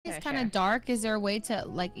It's kind of dark. Is there a way to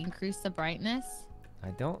like increase the brightness? I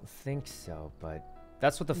don't think so, but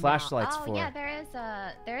that's what the flashlight's for. Oh yeah,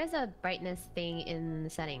 there is a brightness thing in the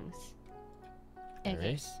settings. There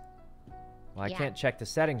is? Well, I can't check the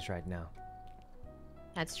settings right now.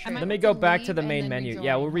 That's true. Let me go back to the main menu.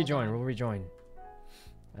 Yeah, we'll rejoin. We'll rejoin.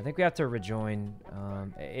 I think we have to rejoin.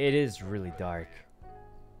 It is really dark.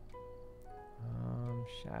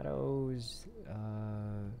 Shadows.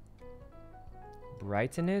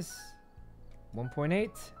 Brightness.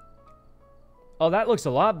 1.8. Oh, that looks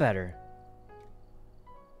a lot better.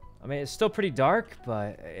 I mean, it's still pretty dark,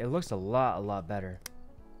 but it looks a lot better.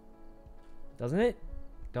 Doesn't it?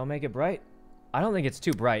 Don't make it bright. I don't think it's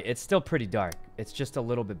too bright. It's still pretty dark. It's just a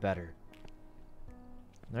little bit better.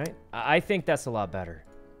 All right? I think that's a lot better.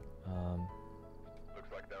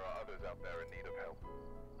 Looks like there are others out there in need of help.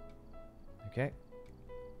 Okay.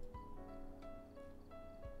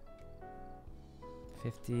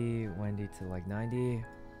 50, Wendy to like 90.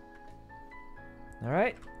 All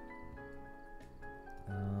right.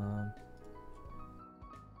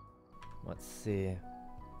 Let's see.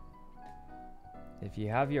 If you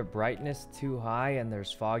have your brightness too high and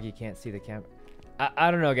there's fog, you can't see the camera. I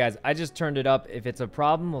don't know, guys. I just turned it up. If it's a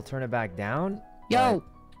problem, we'll turn it back down. Yo.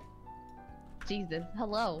 Jesus.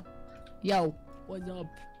 Hello. Yo. What's up?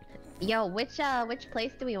 Yo, which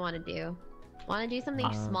place do we want to do? Want to do something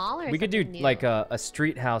small or we could do new? like a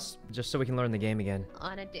street house just so we can learn the game again.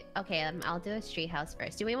 Okay, I'll do a street house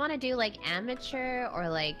first. Do we want to do like amateur or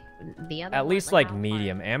like the other? At least like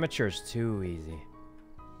medium. Amateur's too easy.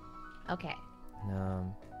 Okay.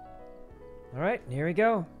 All right, here we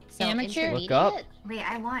go. So amateur. Look up. Wait,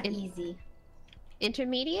 I want easy.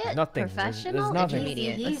 Intermediate. Nothing. Professional. There's nothing.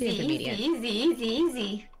 Intermediate. Let's do intermediate.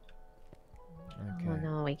 Easy. Okay. Oh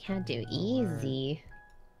no, we can't do easy.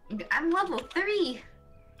 I'm level 3.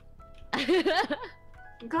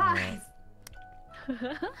 Guys.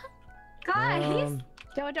 Guys.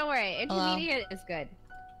 Don't worry. Intermediate is good.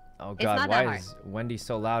 Oh It's God, not why that is Wendy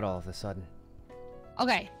so loud all of a sudden?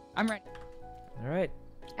 Okay, I'm ready. All right.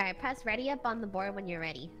 All right, press ready up on the board when you're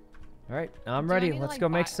ready. All right, I'm Do I ready. need to, Let's like, go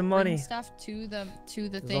make some money. Stuff to the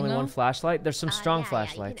There's thing. only one flashlight. There's some strong Yeah,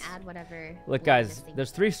 flashlights. you can add whatever. Look, guys,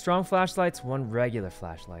 there's 3 strong flashlights, 1 regular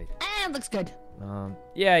flashlight. Looks good.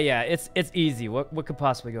 Yeah, it's easy. What could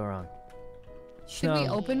possibly go wrong? Should we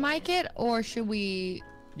open mic it or should we?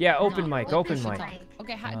 Yeah, open mic. Open mic.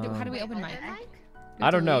 Okay, how do we open mic? I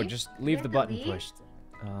don't know. Just leave the button pushed.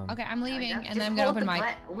 Okay, I'm leaving and then I'm gonna open mic.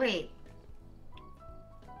 Wait.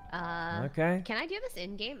 Okay. Can I do this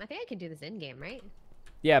in game? I think I can do this in game, right?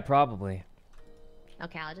 Yeah, probably.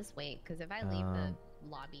 Okay, I'll just wait because if I leave, the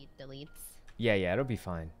lobby deletes. Yeah, it'll be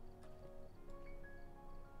fine.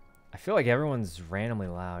 I feel like everyone's randomly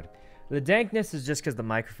loud. The dankness is just because the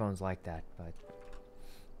microphone's like that, but...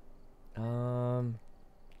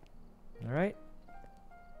 Alright.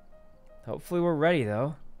 Hopefully we're ready,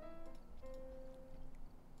 though.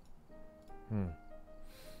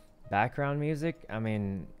 Background music? I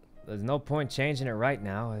mean, there's no point changing it right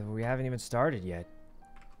now. We haven't even started yet.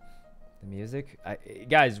 The music?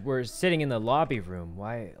 Guys, we're sitting in the lobby room.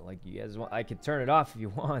 Why? Like, you guys want... I could turn it off if you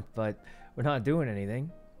want, but we're not doing anything.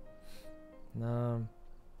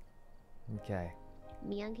 Okay.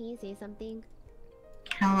 Mian, can you say something?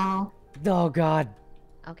 Hello. Oh God.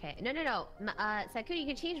 Okay. No. Sykkuno, you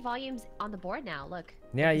can change volumes on the board now. Look.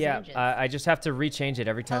 Yeah. I just have to rechange it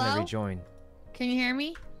every time I rejoin. Can you hear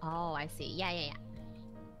me? Oh, I see. Yeah.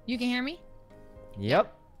 You can hear me?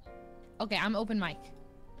 Yep. Okay, I'm open mic.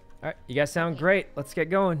 All right, you guys sound great. Let's get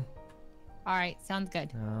going. All right, sounds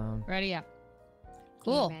good. Ready up. You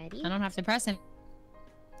Cool. ready? I don't have to press it.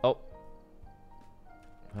 Oh.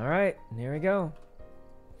 All right, here we go.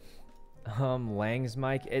 Lang's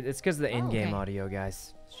mic. It's because of the in-game audio,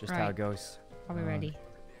 guys. It's just how it goes. Are we ready?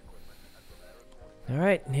 All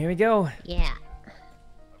right, here we go. Yeah.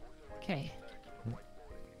 Okay.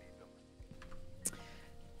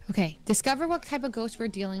 Okay. Discover what type of ghost we're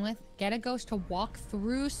dealing with. Get a ghost to walk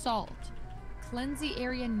through salt. Cleanse the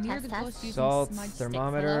area near the ghost using Salt, smudge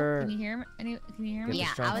thermometer. Sticks. Can you hear me? Can you hear me? Get the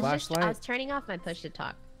Yeah, strong I flashlight. was turning off my push to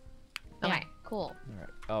talk. Okay, cool. All right.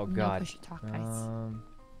 Oh No God. push to talk, guys.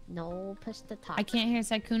 No push to talk. I can't hear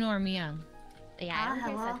Sykkuno or Miyoung. Yeah, I don't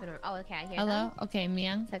hear hello? Sykkuno. Oh, okay, I hear Hello? them. Okay,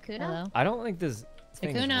 Miyoung. Sykkuno? Hello? I don't think this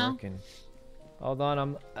thing is Sykkuno. working. Hold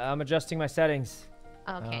on, I'm adjusting my settings.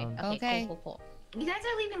 Okay. Okay. Cool. You guys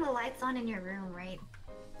are leaving the lights on in your room, right?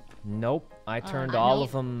 Nope, I turned I all know.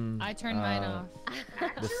 of them. I turned mine off.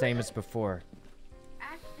 The same as before.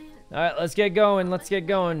 Accident. All right, let's get going. Let's get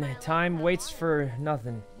going. Time waits for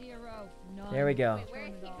nothing. 0, There we go. Wait, where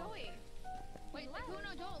is he going? Wait,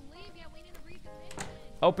 Sykkuno, don't leave yet. We need to read the mission.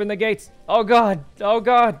 Open the gates. Oh god. Oh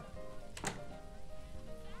god.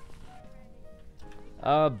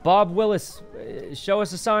 Bob Willis, show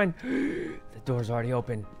us a sign. The door's already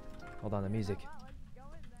open. Hold on, the music.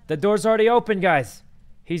 The door's already open, guys.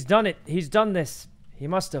 He's done it. He's done this. He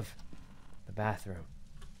must have. The bathroom.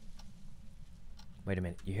 Wait a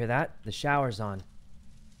minute. You hear that? The shower's on.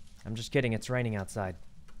 I'm just kidding. It's raining outside.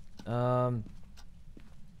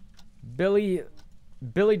 Billy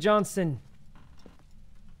Johnson.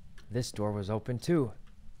 This door was open too.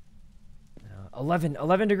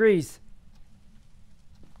 11 degrees.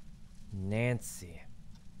 Nancy.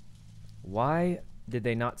 Why did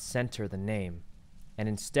they not center the name and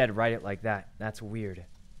instead write it like that? That's weird.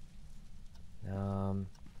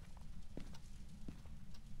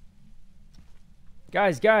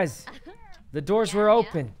 Guys, the doors were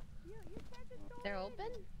open. They're open?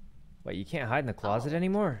 Wait, you can't hide in the closet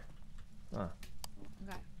anymore? Huh.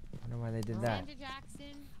 Okay. I wonder why they did that. Sandra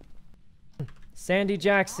Jackson. Sandy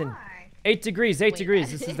Jackson. Why? 8 degrees, 8 Wait,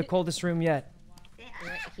 degrees. This is the coldest room yet.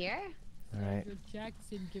 Right here? Alright. Sandra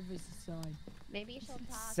Jackson, give us a sign. Maybe she'll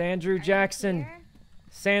talk. Sandrew Are you Jackson. here?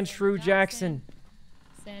 Sandshrew Jackson.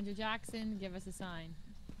 Sandra Jackson, give us a sign.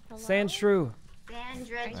 Hello? Sandshrew.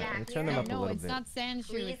 Sandra Jackson. turn them up a No, little it's bit. not Sandshrew,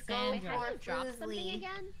 Please it's go Sandra. for Drop something Fuslie.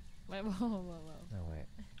 again? Wait, whoa. Oh, wait.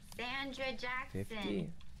 Sandra Jackson. 50.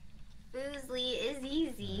 Fuslie is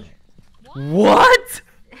easy. What?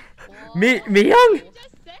 Me young?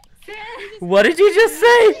 What did you just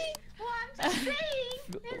say? Well, I'm just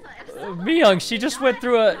saying. Me young, she just went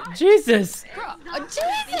through a... Jesus.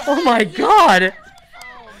 Jesus! Oh my god.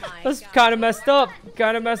 Oh my That's god. kind of messed up.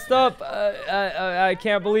 Kind of messed up. I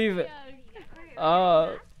can't believe it. On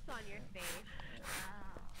your face.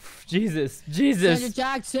 Jesus. Sandra Jesus.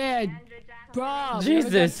 Jackson! Bro,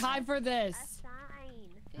 Jesus. we have time for this. Sign.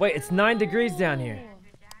 Wait, it's 9 degrees down here.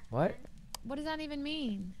 What? What does that even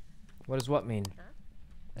mean? What does what mean?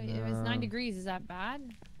 Wait, if it's 9 degrees, is that bad?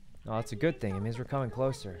 No, that's a good thing. It means we're coming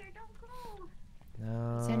closer.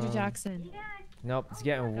 Sandra Jackson. Nope, it's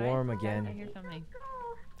getting warm I again. hear something.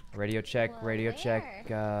 Radio check, Well, radio where? check.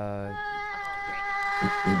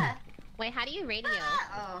 Wait, how do you radio?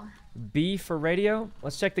 Oh. B for radio.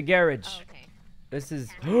 Let's check the garage. Oh, okay. This is...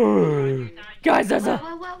 Guys, there's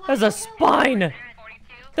a spine!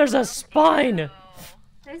 There's a spine!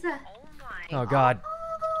 There's a. Oh god.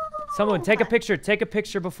 Someone take a picture. Take a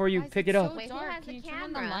picture before you Guys, pick it's it up. So Wait, who dark. has Can a you turn on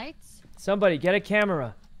the camera? lights? Somebody get a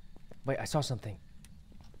camera. Wait, I saw something.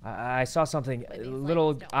 I saw something. Wait, these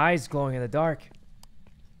Little lights don't- eyes glowing in the dark.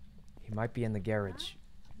 He might be in the garage.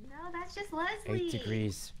 No, that's just Leslie. 8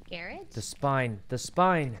 degrees. Garage? The spine. The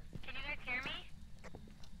spine. Can you guys hear me?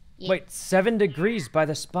 Yeah. Wait, 7 degrees by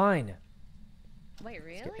the spine. Wait,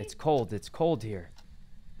 really? It's cold. It's cold here.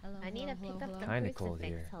 Hello, I need to pick up the Kinda cold crucifix.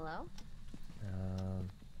 here. Hello?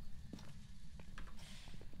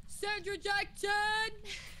 Sandra Jackson!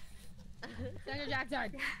 Sandra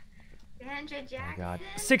Jackson! Sandra Oh Jackson. god.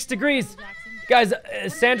 6 degrees. Jackson.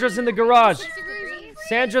 Guys, Sandra's in the garage. 6 degrees.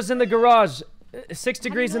 Sandra's in the garage. 6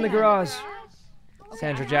 degrees in the know that? garage. Okay,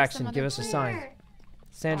 Sandra I have Jackson, some give other us a clues. sign.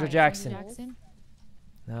 Sandra Alright, Jackson. Sandra Jackson.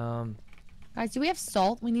 Um, Guys, do we have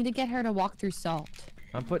salt? We need to get her to walk through salt.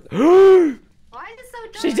 I'm put. Why is it so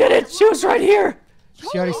dark? She did it. She was right here.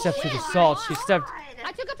 She already stepped through the salt. She stepped.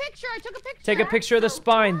 I took a picture. Take a picture of the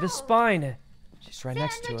spine. The spine. She's right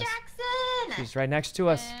next to Sandra us. Jackson. She's right next to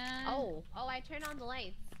us. Oh, I turned on the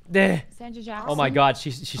lights. Sandra Jackson. Oh my God.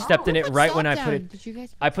 She stepped in Who it put right when salt I put down? it. Did you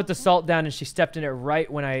guys I put the salt down and she stepped in it right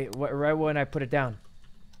when I put it down.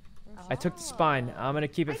 I took the spine. I'm gonna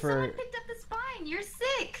keep it Wait, someone for. picked up the spine. You're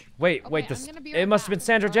sick. Wait, Okay, wait. I'm This. gonna be It right must have been back,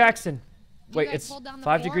 Sandra alright? Jackson. You Wait, guys it's hold down the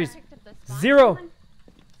 5 fort? degrees. Picked up the spine. 0.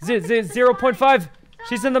 0.5.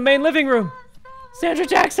 She's in the main living room. Sandra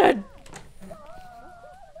Jackson.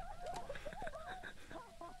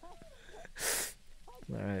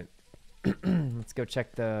 All right. Let's go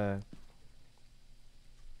check the.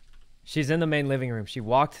 She's in the main living room. She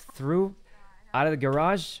walked through, out of the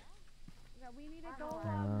garage.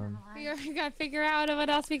 We gotta figure out what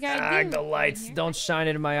else we gotta do. The lights don't shine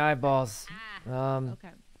into my eyeballs. Okay.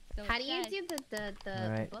 So How do you it said- do the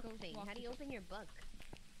Alright. book thing? How do you open your book?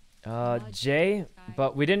 J,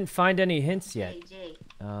 but we didn't find any hints yet. JJ.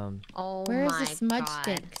 Oh Where is my the smudge God.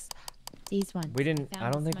 sticks? These ones. We didn't. Found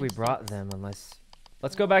I don't the think we smudge brought sticks. them unless.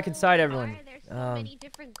 Let's go back inside, everyone. Why are there so many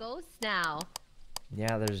different ghosts now?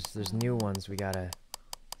 Yeah, there's new ones. We gotta.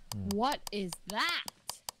 What is that?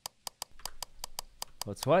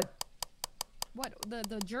 What's what? What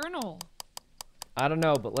the journal? I don't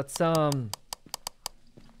know, but let's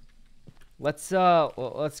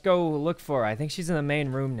go look for her. I think she's in the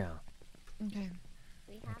main room now. Okay.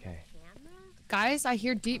 We have Okay. a camera? Guys, I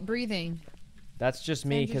hear deep breathing. That's just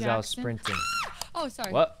me because I was sprinting. Oh,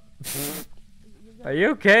 sorry. What? Are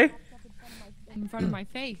you okay? In front of my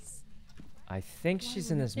face. I think she's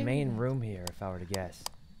in this main room here, if I were to guess.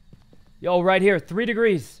 Yo, right here, 3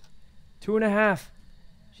 degrees. 2.5.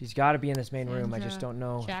 She's got to be in this main room. I just don't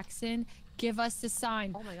know. Jackson, give us a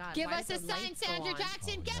sign. Oh my god. Give us a sign, Sandra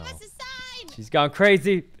Jackson. Oh, give no. us a sign. She's gone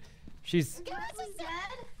crazy. She's... Give us a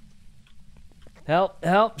sign. Help,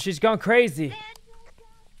 help. She's gone crazy.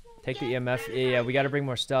 Take the EMF. Yeah, we got to bring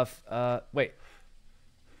more stuff. Wait.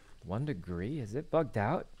 1 degree? Is it bugged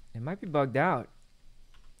out? It might be bugged out.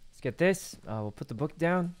 Let's get this. We'll put the book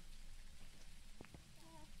down.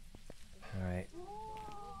 All right.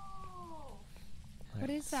 What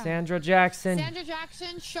is that? Sandra Jackson. Sandra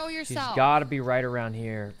Jackson, show yourself. She's got to be right around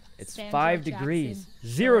here. It's Sandra 5 Jackson, degrees. show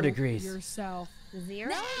 0 degrees. Yourself. 0?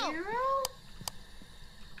 No.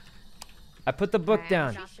 I put the book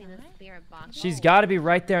down. Dropping the spirit box. She's got to be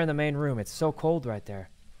right there in the main room. It's so cold right there.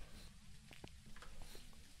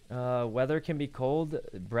 Weather can be cold.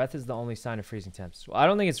 Breath is the only sign of freezing temps. Well, I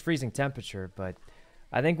don't think it's freezing temperature, but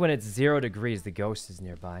I think when it's 0 degrees, the ghost is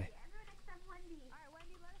nearby.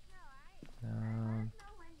 You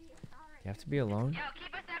have to be alone? Yo,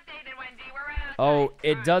 keep us updated, Wendy. We're right Oh,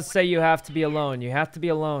 it does say you have to be alone. You have to be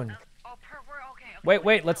alone. Oh, we're okay. Wait,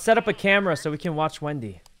 wait. Let's set up a camera so we can watch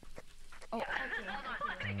Wendy. Oh, okay.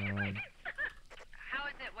 Hold on. How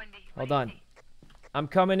is it, Wendy? What Hold do you on. see? I'm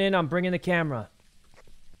coming in. I'm bringing the camera.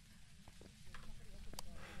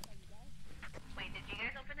 Wait, did you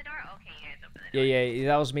guys open the door? Okay, you guys opened the door. Yeah,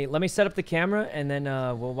 that was me. Let me set up the camera, and then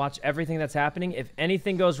we'll watch everything that's happening. If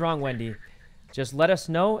anything goes wrong, Wendy, just let us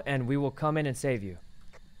know, and we will come in and save you.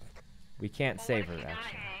 We can't Well, save what her, if you die,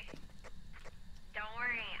 actually. eh? Don't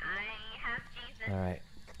worry, I have Jesus. All right.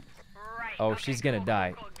 Right. Oh, okay, she's gonna cool,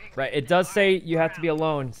 die. cool, cool. Right. It does say you have to be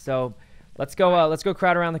alone. So let's go. Let's go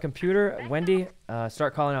crowd around the computer. Wendy,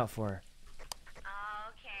 start calling out for her.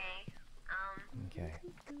 Okay. Okay.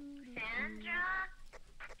 Sandra?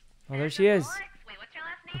 Oh, there she is. Wait, what's your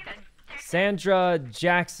last name? Sandra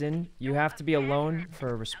Jackson. You have to be alone for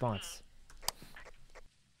a response.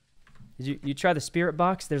 Did you try the spirit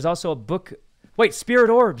box? There's also a book. Wait, spirit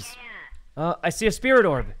orbs. Yeah. I see a spirit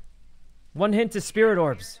orb. One hint is spirit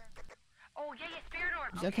orbs. Oh, yeah, spirit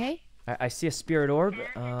orb. Is it okay? I see a spirit orb.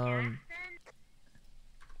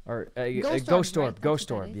 Or a ghost orb. Right? Ghost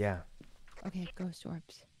That's what that orb. is. Yeah. Okay, ghost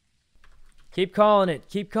orbs. Keep calling it.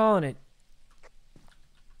 Keep calling it.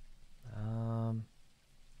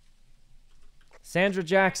 Sandra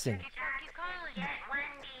Jackson. Keep calling it,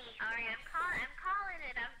 Wendy. Alright, I'm calling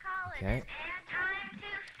it. Okay. And time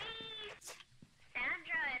to feast.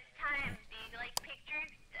 Sandra, it's time. Do you like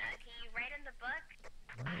pictures? Can you write in the book?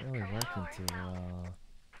 Not really working too well.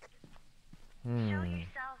 Show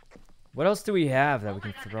yourself. What else do we have that we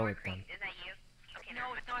can Oh my God, throw the at door them? creaked. Is that you? Okay, no,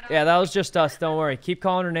 it's not us. Yeah, that was just us. Don't worry. Keep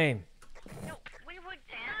calling her name. No, we would not us.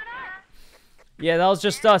 Yeah, that was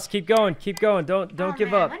just us. Keep going. Keep going. Don't Oh,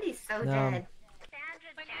 give man, up. Wendy's so No. dead.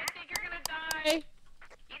 Sandra, I think you're gonna die. You think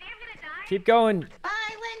I'm gonna die? Keep going. Bye,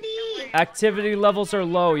 Wendy. Activity levels are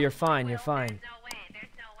low. You're fine. You're fine. There's no way. There's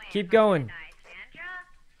no way. Keep I'm not gonna going. die.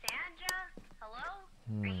 Sandra, hello?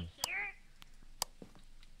 Are you here?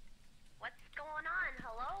 What's going on?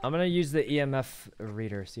 Hello? I'm gonna use the EMF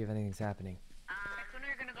reader. See if anything's happening. Sykkuno,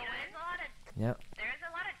 you're gonna go in? Yep. There's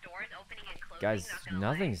a lot of doors opening and closing. Guys, not gonna lie.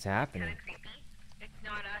 nothing's happening. Kinda creepy. It's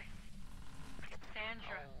not us. It's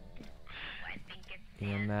Sandra. I think it's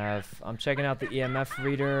Sandra. EMF. I'm checking out the EMF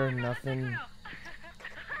reader. Nothing. You're good.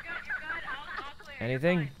 I'll clear.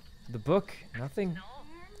 Anything? The book? Nothing.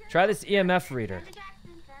 Try this EMF reader. Okay.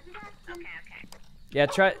 Yeah,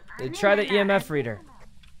 try the EMF reader.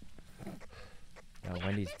 Oh,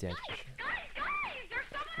 Wendy's dead. Guys, there's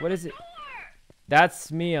someone What at is the it? door.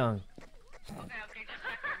 That's Myung. Okay, just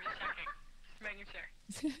checking. Just making sure.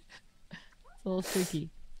 It's a little spooky.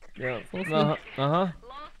 Yeah. Full Uh-huh. A little spooky. Okay,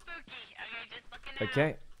 just looking out.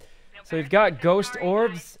 Okay. Feel So we've better? got ghost Sorry,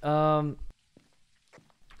 orbs. The reader's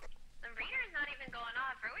not even going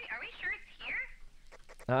off. Are we sure it's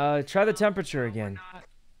here? Try the temperature again.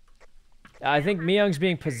 I think Myung's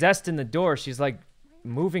being possessed in the door. She's like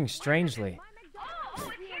moving strangely. Oh, it's here.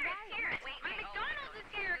 It's here. Wait, my McDonald's is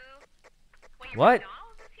here. Wait, your What?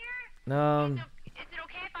 McDonald's is here? Is it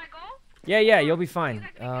okay if I go? Yeah, you'll be fine. You guys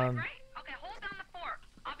pick up, right? Okay, hold down the fort.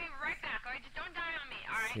 I'll be right back. Alright, just don't die on me.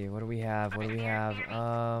 Let's Alright. see, what do we have? What do we have?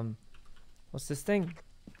 What's this thing?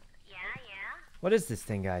 Yeah. What is this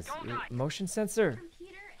thing, guys? Don't die. Motion sensor?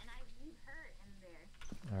 Computer, and I leave her in there.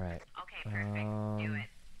 All right. Okay, perfect. Do it.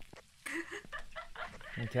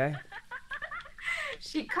 Okay.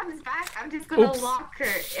 she comes back, I'm just gonna Oops. lock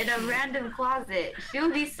her in a random closet.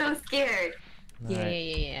 She'll be so scared.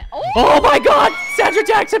 Yeah. Oh my God! Sandra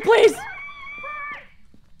Jackson, please!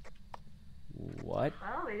 What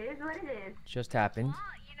Oh, it is what it is. just happened? Well,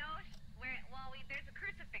 you know, there's a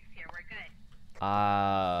crucifix here. We're good.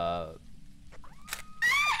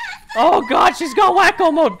 Oh God, she's got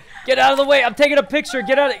wacko mode! Get out of the way! I'm taking a picture.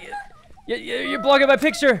 Get out of. You're blocking my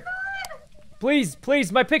picture. Please,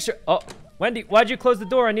 my picture. Oh, Wendy, why'd you close the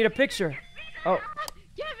door? I need a picture. Oh.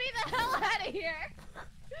 Get me the hell out of here!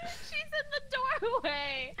 She's in the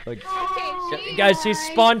doorway. Look, Okay, guys, she's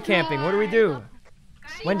spawn camping. What do we do?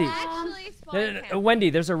 Wendy. actually No, Wendy,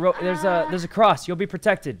 there's a cross. You'll be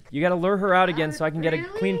protected. You gotta lure her out again so I can get a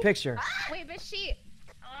clean picture. Wait, but she.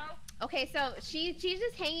 Okay, so she's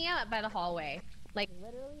just hanging out by the hallway, like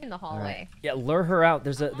literally in the hallway. Yeah, lure her out.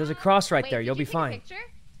 There's a cross right Wait, there. did You'll you be take a fine. picture?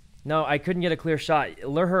 No, I couldn't get a clear shot.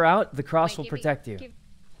 Lure her out. The cross will Wait, give me- protect you.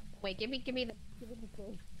 Wait, give me the.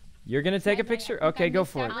 You're gonna take a picture? Okay, go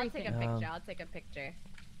for it. I'll take a picture. I'll take a picture.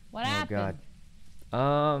 What Oh happened?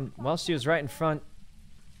 God. Well, she was right in front.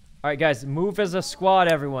 All right, guys, move as a squad,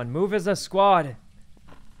 everyone. Move as a squad.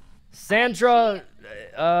 Sandra,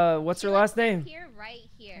 what's her last name? Here, right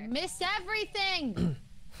here. Miss everything.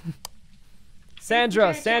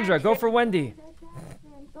 Sandra, go for Wendy.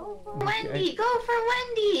 Wendy, go for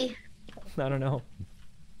Wendy. I don't know.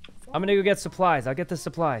 I'm gonna go get supplies. I'll get the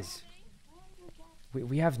supplies.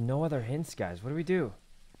 We have no other hints, guys. What do we do?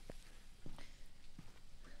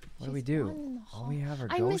 What do we do? All we have are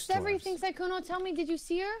ghost I missed orbs. everything, Sykkuno. Tell me, did you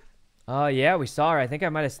see her? Yeah, we saw her. I think I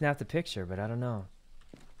might have snapped a picture, but I don't know.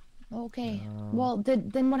 Okay. Well,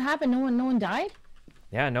 then what happened? No one died?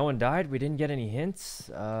 Yeah, no one died. We didn't get any hints.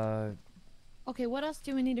 Okay, what else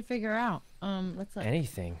do we need to figure out? Let's look.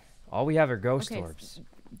 Anything. All we have are ghost Okay, orbs.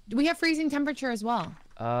 Do we have freezing temperature as well?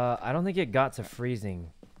 I don't think it got to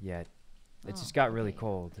freezing yet. It just got really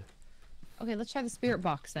cold. Okay, let's try the spirit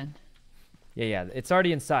box then. Yeah, it's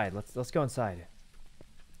already inside. Let's go inside.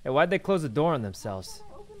 Hey, why'd they close the door on themselves?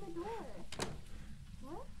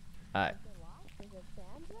 Alright.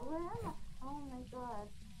 Oh my god.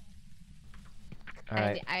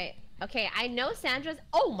 Alright. Okay, I know Sandra's.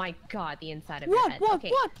 Oh my God, the inside of What? your head. What?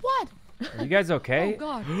 Okay. What? Are you guys okay? Oh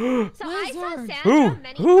God. So I saw Wizard. Sandra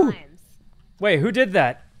many Who? times. Wait, who did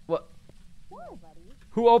that? What?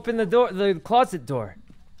 Who opened the door? The closet door?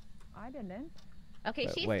 I didn't. Okay,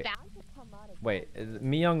 she's wait. bound to come out of. Wait,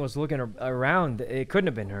 Myung was looking around. It couldn't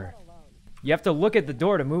have been her. You have to look at the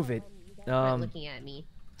door to move it. Not looking at me.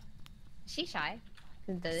 She's shy.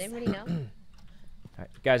 Does anybody know? Alright,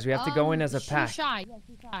 guys, we have to go in as a pack. She's shy. Yeah,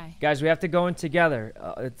 she's shy. Guys, we have to go in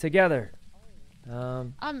together. Together.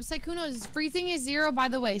 Sykkuno's freezing is 0, by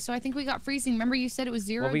the way. So I think we got freezing. Remember you said it was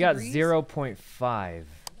 0 Well, we got degrees? 0.5.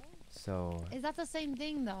 So Is that the same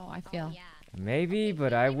thing though? I feel. Oh, yeah. maybe,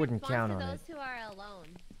 but I wouldn't count on those it. who are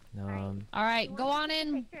alone. All right, go on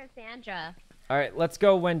in. Picture of Sandra. All right, let's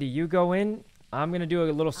go, Wendy. You go in. I'm gonna do a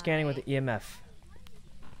little scanning with the EMF.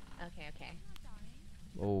 Okay.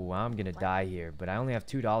 Oh, I'm gonna die here, but I only have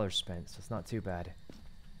 $2 spent, so it's not too bad.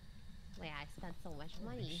 Wait, I spent so much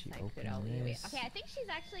money. She So I could opened only this. Okay, I think she's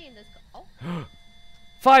actually in this. Oh.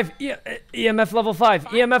 5 EMF level 5.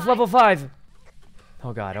 EMF level 5.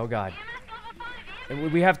 Oh god. Oh god.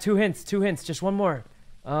 We have 2 hints. 2 hints. Just one more.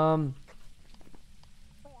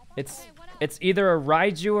 It's either a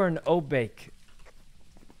Raiju or an Obake.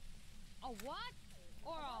 A what?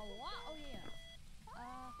 Or a what? Oh yeah.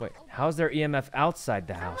 Wait, how's there EMF outside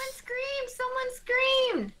the house? Someone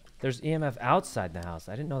screamed! There's EMF outside the house.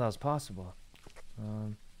 I didn't know that was possible.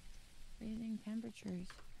 Freezing temperatures.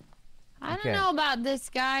 I Okay. don't know about this,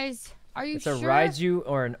 guys. Are you It's sure? a Raiju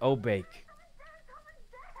or an Obake.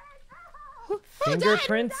 Who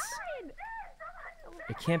Fingerprints? died?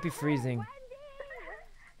 It can't be freezing.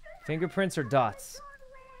 Fingerprints or dots?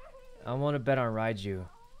 I want to bet on Raiju.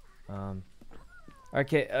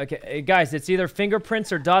 Okay, hey, guys, it's either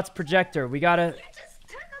fingerprints or dots projector. We gotta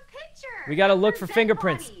look for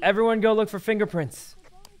fingerprints. Everyone go look for fingerprints.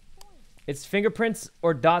 It's fingerprints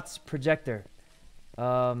or dots projector.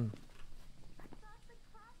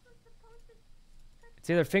 It's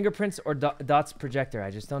either fingerprints or dots projector.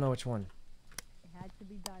 I just don't know which one. It had to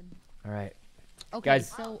be done. All right. Okay, Guys,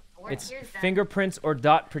 so it's fingerprints or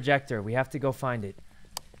dot projector. We have to go find it.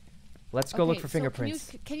 Let's go look okay, for so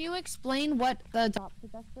fingerprints. Can you explain what the dot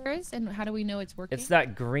projector is and how do we know it's working? It's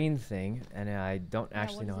that green thing, and I don't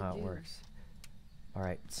actually know how it works. All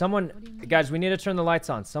right, someone, guys, we need to turn the lights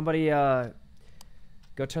on. Somebody, go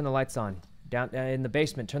turn the lights on down in the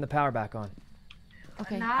basement. Turn the power back on.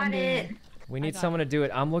 Okay, Not it. We need someone to do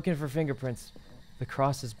it. I'm looking for fingerprints. The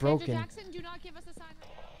cross is broken. Jackson, do not give us a sign.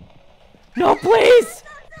 No, please!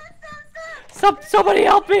 Somebody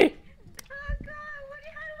help me! Oh God,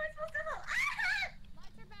 how am I supposed to help?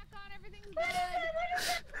 Lights are back on. Everything's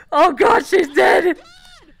good. Oh God, she's dead!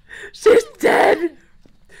 She's dead!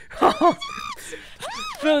 Oh.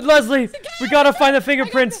 Leslie, we gotta find the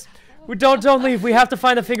fingerprints. We don't leave. We have to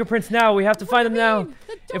find the fingerprints now. We have to find them now.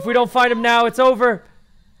 If we don't find them now, it's over.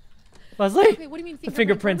 Leslie, Okay, what do you mean the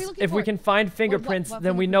fingerprints? fingerprints. What are we If we looking can find fingerprints, what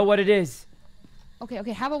then we know what it is.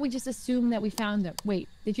 Okay, how about we just assume that we found them? Wait,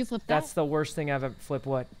 did you flip that? That's the worst thing I've ever flipped.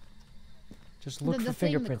 What? Just look The for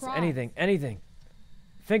thing, the fingerprints. cross. Anything.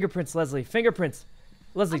 Fingerprints, Leslie. Fingerprints.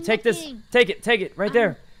 Leslie, I'm take this. looking. Take it. Right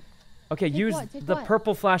there. Okay, Take use what? Take the what?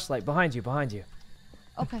 purple flashlight behind you.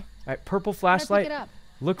 Okay. All right, purple How do I flashlight. pick it up?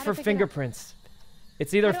 Look How for do I pick it up? fingerprints.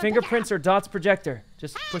 It's either How do I pick it fingerprints or Dot's projector.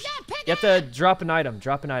 Just push. You have to drop an item.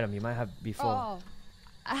 Drop an item. You might have be full. Oh.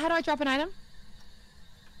 How do I drop an item?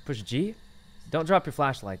 Push G. Don't drop your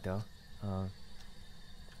flashlight though.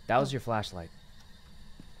 That was your flashlight.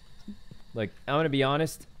 Look, I'm gonna be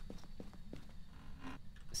honest.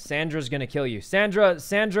 Sandra's gonna kill you. Sandra. How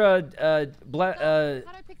do I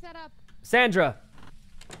pick that up? Sandra.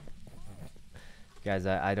 Guys,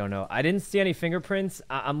 I don't know. I didn't see any fingerprints.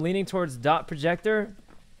 I'm leaning towards Dot projector.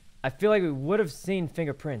 I feel like we would have seen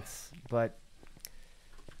fingerprints, but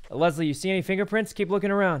Leslie, you see any fingerprints? Keep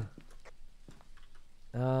looking around.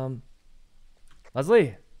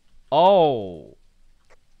 Leslie. Oh.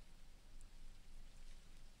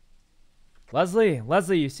 Leslie,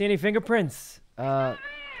 you see any fingerprints?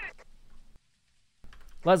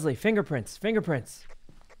 Leslie, fingerprints.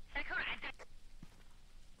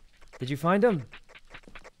 Did you find them?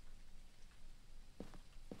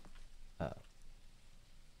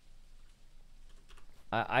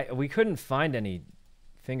 We couldn't find any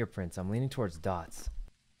fingerprints. I'm leaning towards Dots.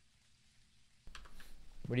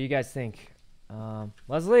 What do you guys think?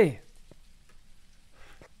 Leslie,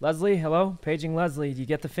 hello? Paging Leslie. Do you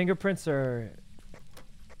get the fingerprints or...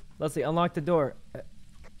 Leslie, unlock the door.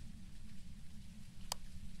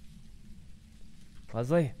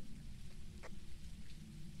 Leslie?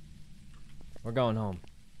 We're going home.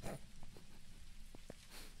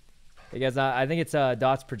 Hey guys, I think it's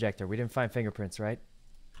Dot's projector. We didn't find fingerprints, right?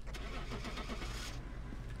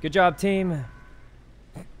 Good job, team.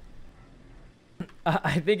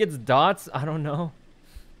 I think it's Dot's. I don't know.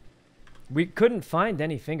 We couldn't find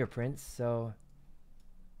any fingerprints, so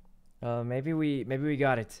maybe we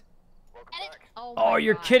got it. Oh,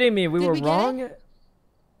 you're kidding me. We were wrong?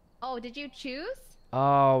 Oh, did you choose?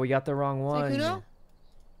 Oh, we got the wrong one. Sykkuno?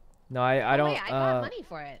 No, I don't. Wait, I got money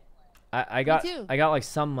for it. I got like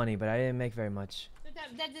some money, but I didn't make very much. Does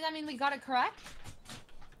that mean we got it correct?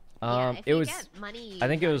 Yeah, if it you was. get money, I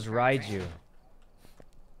think it was right? Raiju.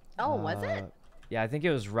 Oh, was it? Yeah, I think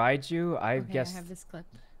it was Raiju. I guessed. I have this clip.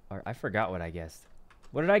 Or I forgot what I guessed.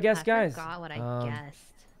 What did I guess, guys? I forgot what I guessed.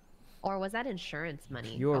 Or was that insurance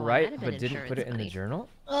money? You were right, but didn't put it in the journal.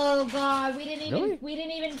 Oh God, we didn't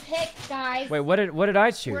even pick, guys. Wait, what did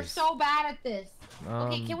I choose? We're so bad at this.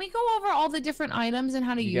 Okay, can we go over all the different items and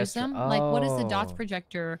how to use them? Like, what is the Dots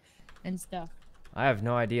projector and stuff? I have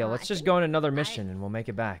no idea. Let's just go on another mission and we'll make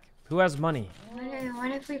it back. Who has money?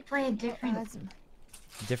 What if we play a different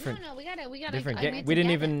No, we gotta. Different game. We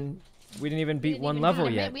didn't even beat one level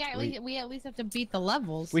yet. We at least have to beat the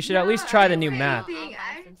levels. We should at least try the new map.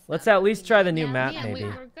 Let's at least try the new map, maybe.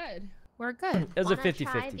 We're good. We're good. It was a Wanna 50-50,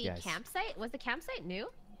 try the guys. campsite? Was the campsite new?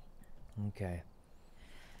 Okay.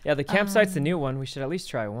 Yeah, the campsite's the new one. We should at least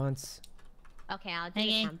try it once. Okay, I'll do the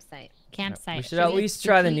campsite. Campsite. We should at least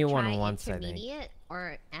try the new one Try once, I think. Intermediate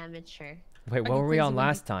or amateur? Wait, what were we on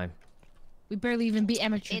last time? We barely even beat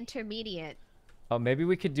amateur. Intermediate. Oh, maybe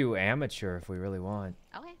we could do amateur if we really want.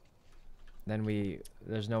 Okay. Then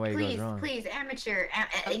there's no way it goes wrong. Please, amateur.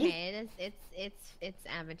 Okay, it's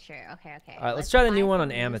amateur. Okay. All right, let's try the new buy one some on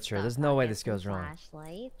new amateur. stuff. There's no I'll way get this some goes wrong.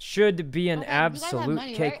 flashlights. Should be an Okay, you guys have absolute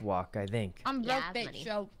money, right? cakewalk, I think. I'm Yeah, I broke, have bitch, money.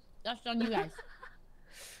 so that's on you guys.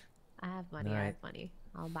 I have money. All I right. have money.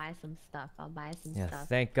 I'll buy some stuff. Yeah, stuff.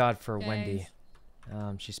 thank God for Wendy.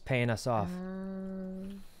 She's paying us off.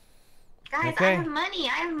 Guys, Okay. I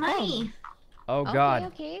have money. Oh God.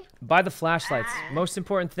 Okay. Buy the flashlights. Most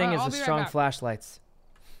important thing is I'll the be right strong back. flashlights.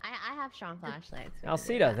 I have strong flashlights.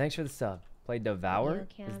 Alcida, thanks for the sub. Play Devour.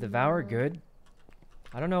 Is Devour good?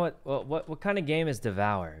 I don't know what kind of game is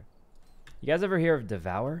Devour. You guys ever hear of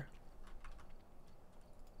Devour?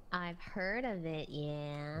 I've heard of it,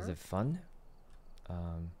 yeah. Is it fun?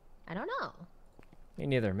 I don't know. Me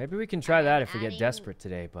neither. Maybe we can try that if we get adding- desperate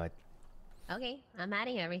today, but Okay, I'm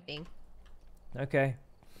adding everything. okay.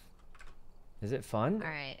 Is it fun? All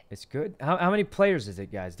right. It's good. How many players is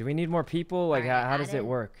it, guys? Do we need more people? Like, Alright, how does add it in,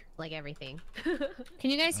 work? Like everything.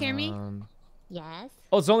 Can you guys hear me? Yes.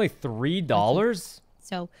 Oh, it's only $3?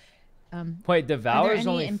 So, Wait, are there Devour is any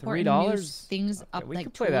only important $3? news, things up we like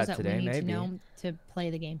could play that tools today, we need maybe. to know to play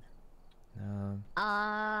the game? It's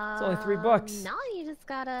only $3. No, you just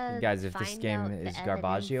gotta. Guys, if this find game out the is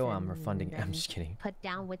Garbaggio, I'm evidence refunding. and I'm just kidding. Put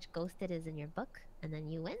down which ghost it is in your book, and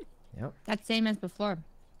then you win. Yep. That's same as before.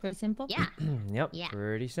 Pretty simple. Yeah. Yep. Yeah.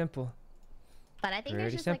 Pretty simple. But I think Pretty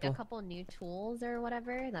there's just simple. like a couple new tools or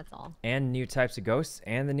whatever. That's all. And new types of ghosts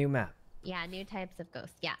and the new map. Yeah, new types of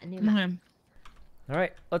ghosts. Yeah, a new map. All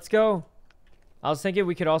right, let's go. I was thinking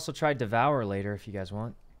we could also try Devour later if you guys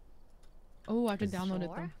want. Oh, I could download it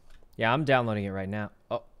though. Yeah, I'm downloading it right now.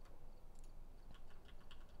 Oh.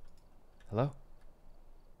 Hello?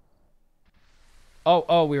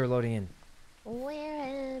 Oh, we were loading in. We're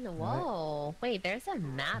in. Whoa. Wait, there's a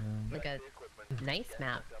map. Like a nice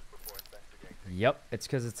map. Yep, it's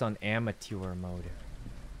because it's on amateur mode.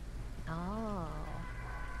 Oh.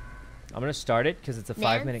 I'm going to start it because it's a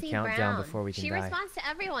 5-minute Nancy countdown Brown. before we can She die. responds to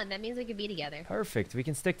everyone. That means we could be together. Perfect. We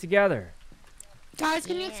can stick together. Guys,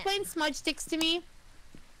 can you explain smudge sticks to me?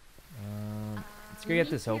 Let's go get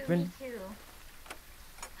this open. Me too.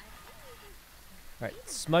 Alright,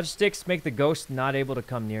 smudge sticks make the ghost not able to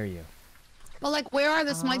come near you. Well, like, where are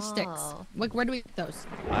the smudge sticks? Oh. Like, where do we get those?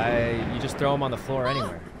 You just throw them on the floor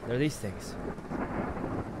anywhere. They're these things.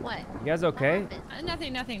 What? You guys okay?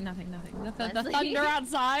 Nothing. The Leslie? thunder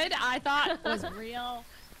outside, I thought was real.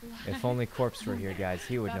 If only Corpse were here, guys.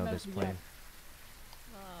 He would know this plan.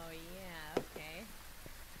 Oh, yeah. Okay.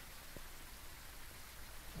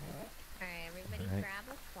 Alright, everybody grab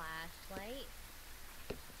a flashlight.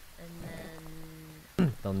 And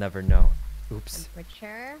then... They'll never know. Oops.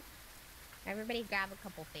 temperature. Everybody grab a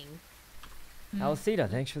couple things. Alicita,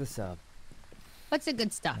 thanks for the sub. What's the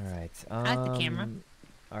good stuff? Alright. At the camera.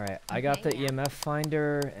 Alright, I got the Okay, yeah. EMF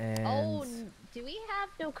finder and... Oh, do we have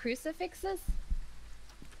no crucifixes?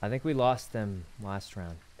 I think we lost them last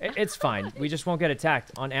round. It's fine. We just won't get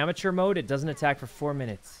attacked. On amateur mode, it doesn't attack for 4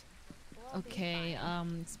 minutes. Okay,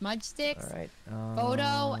 smudge sticks, Alright.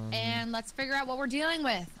 photo, and let's figure out what we're dealing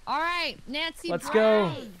with. All right, Nancy. Let's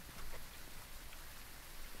go.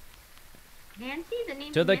 Nancy, the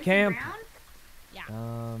name To is the Nancy camp. Brown? Yeah.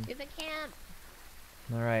 To the camp.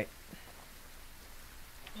 Alright.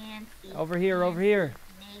 Nancy. Over here, over here.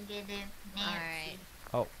 Negative Nancy. Alright.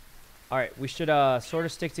 Oh. Alright, we should sort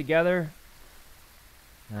of stick together.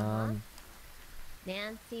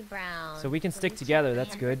 Nancy Brown. So we can stick together,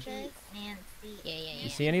 that's good. Nancy. Yeah. You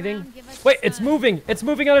see anything? Brown, give us Wait, a it's sign. moving! It's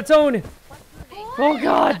moving on its own! Oh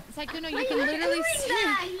god! Sykkuno, you Why can are literally doing see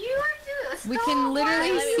that? it. You are doing. We Stop. can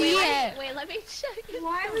literally Why? see Wait, it. Wait, let me check it.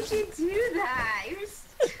 Why would you do that? You're.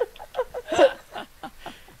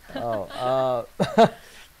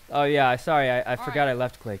 Oh, yeah, sorry, I forgot I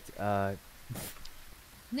left clicked.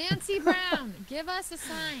 Nancy Brown, give us a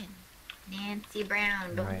sign. Nancy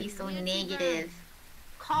Brown, don't be Right. so Nancy negative.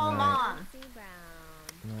 Call Right. mom. Nancy Brown.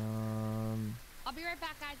 I'll be right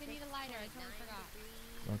back, guys. I need a lighter. I totally forgot.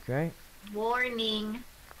 Okay. Warning.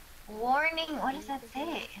 Warning. What does that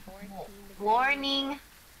say? Warning.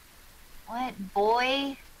 What?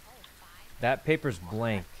 Boy? That paper's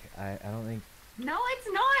blank. I don't think... No, it's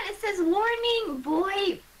not. It says warning.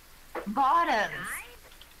 Boy bottoms.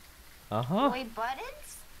 Uh-huh. Boy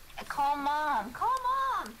buttons? Call mom. Call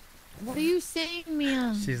mom. What are you saying,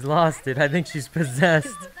 Mia? She's lost it. I think she's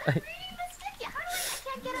possessed. I'm reading this ticket. How do I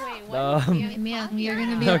can't get out? Wait, what? Mia, you're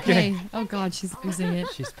gonna be Okay. okay. Oh God, she's losing it.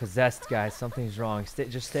 She's possessed, guys. Something's wrong.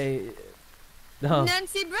 Just stay... No.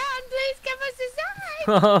 Nancy Brown, please give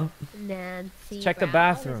us a sign. Nancy Check the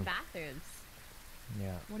Brown. bathroom. Oh, there's bathrooms.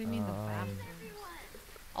 Yeah. What do you mean the bathroom?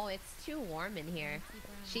 Oh, it's too warm in here.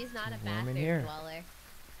 She's not a warm in bathroom here. dweller.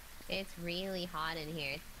 It's really hot in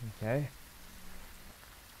here. Okay.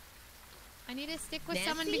 I need to stick with Nancy?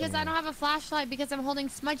 someone because I don't have a flashlight because I'm holding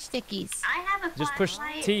smudge stickies. I have a Just push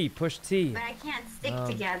flashlight, T. Push T. but I can't stick Um,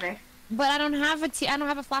 together. But I don't have a T. I don't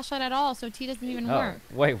have a flashlight at all, so T doesn't even Oh, work.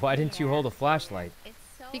 wait. Why didn't you hold a flashlight? It's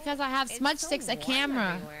so Because I have it's smudge so sticks, a warm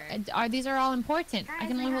camera. everywhere. These are all important. I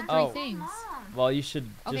can only hold Oh. three things. Mom. Well, you should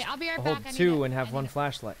Okay, just I'll be right hold back. I need 2 it. and I have need 1 it.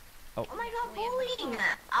 flashlight. Oh my god, bullying!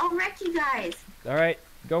 I'll wreck you guys. All right.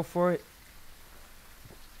 Go for it.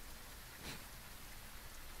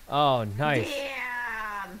 Oh, nice.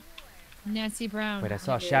 Damn. Nancy Brown. Wait, I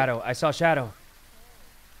saw a shadow. I saw a shadow.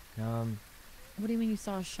 What do you mean you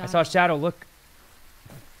saw a shot? I saw a shadow. Look.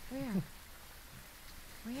 Where?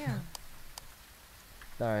 Where?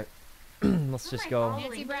 All right. Let's Who just am I go. following?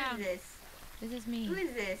 Nancy Who Brown. is this? This is me. Who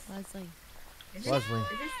is this? Leslie. Is Leslie.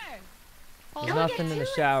 This, is this There's nothing in the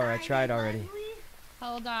shower. I tried already.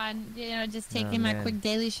 Hold on. You know, just taking Oh, my man. quick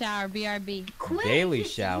daily shower. BRB. Quick, Daily you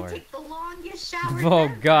shower. take the longest shower Oh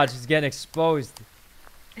ever. God, she's getting exposed.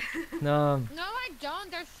 No, No, I don't.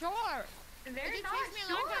 They're short. They're It not takes me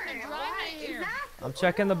a long time to short. dry What my is hair. that? I'm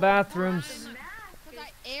checking the bathrooms. Because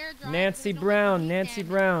I air dry. Nancy so don't Brown, let the heat Nancy damage.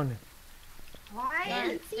 Brown.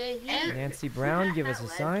 Why? The heat. Nancy Brown, give us a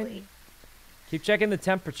sign. Keep checking the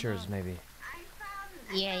temperatures, maybe.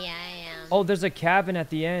 Yeah, I am. Oh, there's a cabin at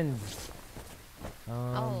the end.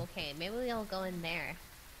 Oh, okay. Maybe we'll go in there.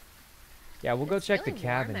 Yeah, we'll go It's check the really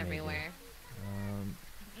cabin. warm Maybe. everywhere.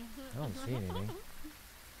 I don't see anything.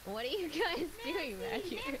 What are you guys doing back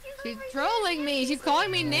here? She's trolling me. She's calling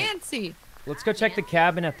me Nancy. Let's go check the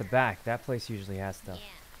cabin at the back. That place usually has stuff.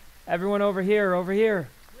 Yeah. Everyone over here, over here.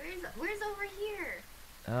 Where's over here?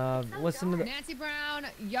 Listen to the. Nancy Brown,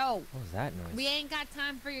 yo. What was that noise? We ain't got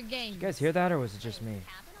time for your games. You guys hear that, or was it just me?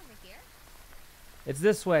 Cabin over here? It's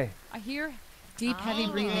this way. I hear deep, heavy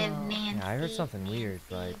breathing. Yeah, I heard something weird,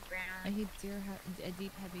 but I hear a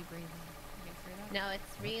deep, heavy breathing. You guys hear that? No,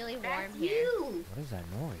 it's really warm That's here. you. what is that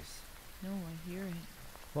noise? No, I hear it.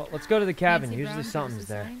 Well, let's go to the cabin. Nancy Usually Brown, give us something's a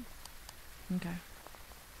there. sign. Okay.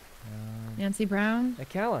 Nancy Brown.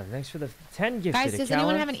 Akala, thanks for the 10 gifted. Guys, does Akala.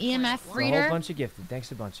 anyone have an EMF A whole reader? bunch of gifted.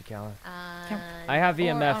 Thanks a bunch, Akala. Uh, I have Or,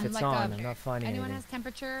 EMF. It's like on. a- I'm not finding Anyone anything. has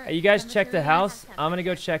temperature? Hey, you guys check the temperature house. has I'm gonna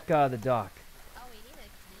go check the dock. oh, we need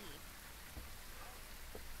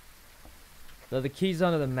a key. The key's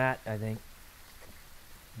under the mat, I think.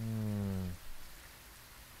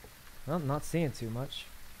 Well, not seeing too much.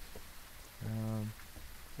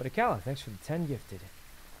 But Akala, thanks for the 10 gifted.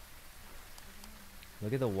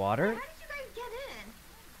 Look at the water. How did you guys get in?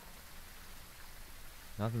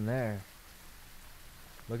 Nothing there.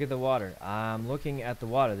 Look at the water. I'm looking at the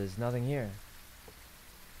water. There's nothing here.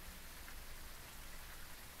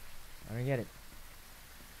 I don't get it.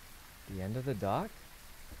 The end of the dock?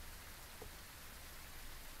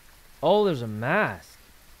 Oh, there's a mask.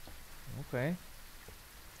 Okay.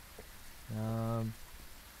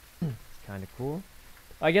 It's kind of cool.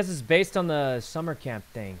 I guess it's based on the summer camp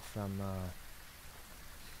thing from,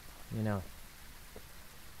 you know.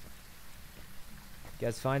 You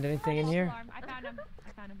guys find anything in here? I found him.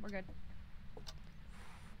 We're good.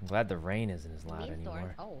 I'm glad the rain isn't as loud Main door.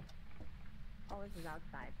 anymore. Oh. Oh, this is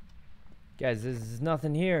outside. Guys, there's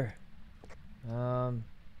nothing here.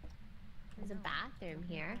 There's a bathroom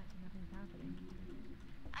here.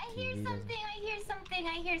 I hear TV something.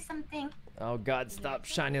 I hear something. Oh God, stop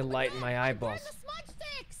shining light in my eyeballs. Where's the smudge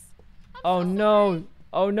sticks? Oh no.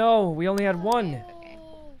 Oh no, we only had one.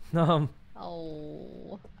 Oh.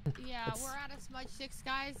 Oh. Yeah, It's- we're out of smudge sticks,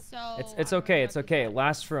 guys. So It's okay. It's okay. It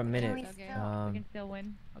lasts for a minute. we Okay, still- we can still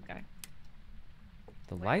win. Okay.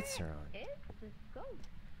 The lights are on. Is this ghost?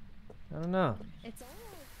 I don't know. It's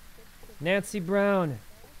almost. Nancy Brown.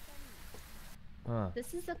 Huh.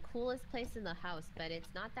 This is the coolest place in the house, but it's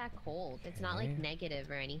not that cold. It's not like Okay. negative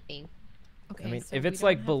or anything. Okay. I mean, so if we it's don't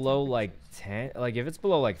like have below like temperatures. 10, like if it's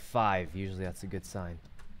below like 5, usually that's a good sign.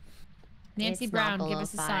 Nancy It's not Brown, give below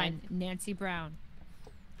us a sign. Nancy Brown.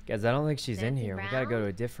 Guys, I don't think she's in Nancy here. We gotta go Brown? to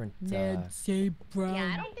a different. Nancy Brown.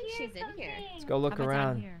 Yeah, I don't think she's in here. Let's go look How about down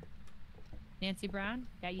around. here? Nancy Brown?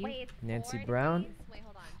 That you? Wait, it's Nancy 4 Brown? degrees? Wait,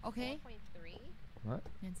 hold on. Okay. 4.3? What?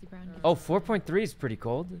 Nancy Brown. Oh, 4.3 is pretty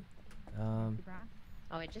cold. Nancy Brown.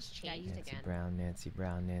 Oh, it just changed Nancy again. Brown, Nancy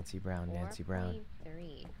Brown, Nancy Brown, Nancy Brown.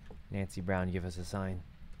 4.3. Nancy Brown, give us a sign.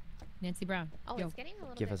 Nancy Brown. Oh, Yo. it's getting a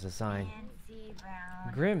little Give bit... us a sign. Nancy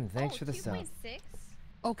Brown. Grim, thanks oh, for the sub. 2.6?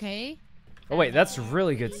 Okay. Oh wait, that's a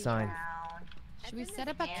really good sign. Brown. Should we That's in set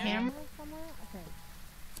the up a camera. camera somewhere? Okay.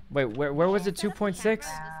 Wait, where was it? 2.6?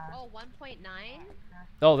 Oh, 1.9?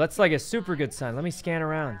 Oh, that's like a super good sign. Let me scan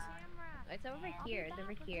around. It's over here. It's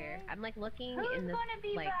over here. I'm like looking Who's in this, gonna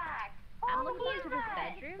be like... back? I'm Oh, looking into who's this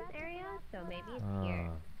back? bedroom area, so maybe it's here.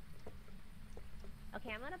 Oh.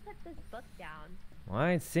 Okay, I'm gonna put this book down. Well,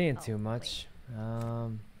 I ain't seeing Oh, too much.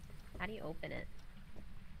 How do you open it?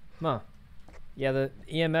 Huh. Yeah, the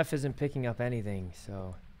EMF isn't picking up anything,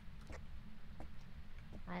 so.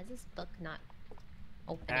 Why is this book not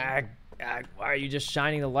opening? Why are you just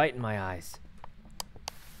shining the light in my eyes?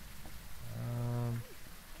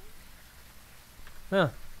 Huh.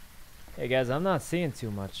 Hey guys, I'm not seeing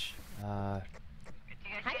too much. How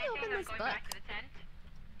do you open this book?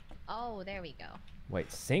 Oh, there we go. Wait,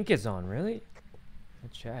 sync is on, really? I'll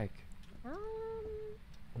check.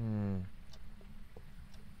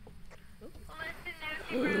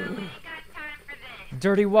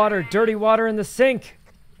 Dirty water in the sink.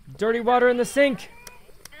 Dirty water in the sink.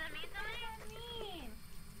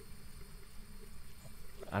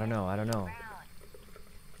 I don't know.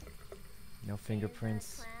 No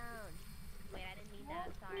fingerprints. Wait, I didn't mean that.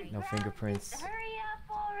 Sorry. No fingerprints. Hurry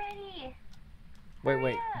up already.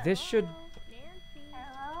 Wait. This should... Nancy.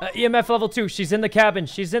 Hello? EMF level 2. She's in the cabin.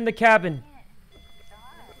 She's in the cabin.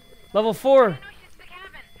 Level 4.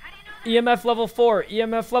 EMF level 4.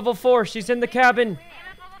 EMF level 4. She's in the cabin.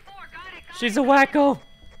 She's a wacko.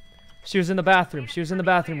 She was in the bathroom. She was in the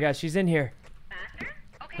bathroom, guys. She's in here.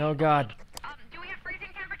 Oh, God. Do we have freezing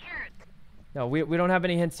temperatures? No, we don't have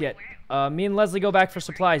any hints yet. Me and Leslie go back for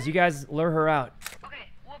supplies. You guys lure her out. Okay,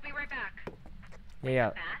 we'll be right back.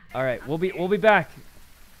 Yeah. All right, we'll be back.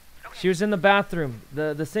 She was in the bathroom.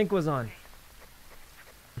 The sink was on.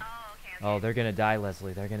 Oh, okay. Oh, they're gonna die,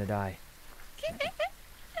 Leslie. They're gonna die.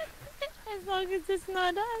 As long as it's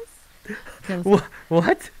not us.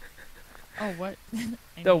 What? Oh, what?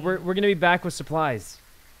 No, we're gonna be back with supplies.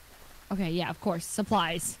 Okay, yeah, of course.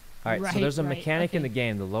 Supplies. All right, so there's a mechanic in the okay.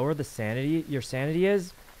 game. The lower the sanity, your sanity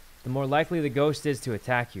is, the more likely the ghost is to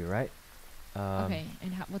attack you, right? Okay,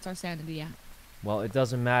 and what's our sanity at? Well, it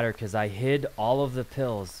doesn't matter because I hid all of the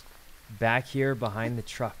pills back here behind the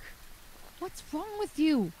truck. What's wrong with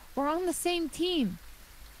you? We're on the same team.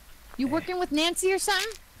 You working with Nancy or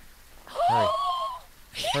something? Hurry.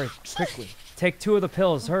 Hurry, quickly. Take 2 of the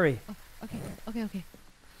pills. Hurry. Okay.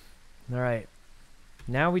 All right.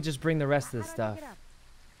 Now we just bring the rest of the stuff.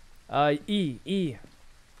 E.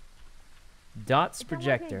 Dots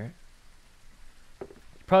projector.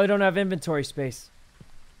 Probably don't have inventory space.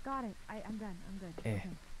 Got it. I'm done. I'm good. Eh. Okay.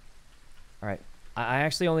 All right. I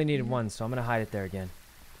actually only needed 1, so I'm going to hide it there again.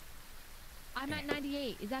 I'm at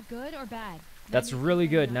 98. Is that good or bad? That's 98, really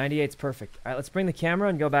good. 99. 98's perfect. All right, let's bring the camera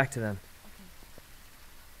and go back to them.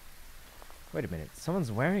 Wait a minute.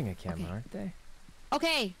 Someone's wearing a camera, Okay. aren't they?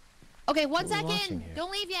 Okay, 1 What are we watching second. here?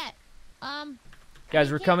 Don't leave yet.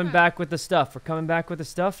 Guys, we're coming camera. back with the stuff. We're coming back with the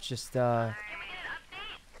stuff. Just, yeah,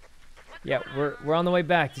 we're on the way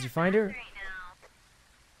back. Did you find her?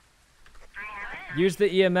 Use the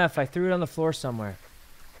EMF. I threw it on the floor somewhere.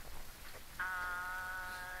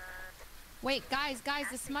 Wait, guys,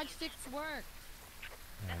 the smudge sticks work.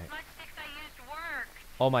 All right. Smudge sticks I used work.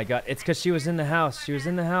 Oh my god, it's because she was in the house. She was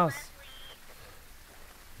in the house.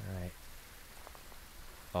 Alright.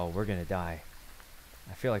 Oh, we're gonna die.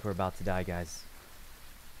 I feel like we're about to die, guys.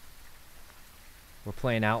 We're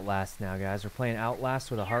playing Outlast now, guys. We're playing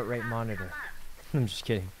Outlast with a heart rate monitor. I'm just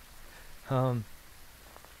kidding. Oh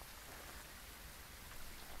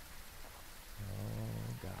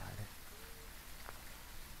god.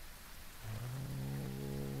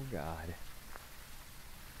 Oh god.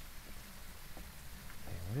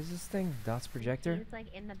 Hey, what is this thing? Dots projector? He's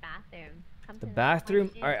like in the bathroom. Come The to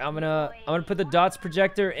bathroom? Alright, I'm gonna put the dots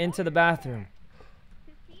projector into the bathroom.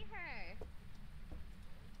 To see her.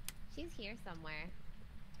 She's here somewhere.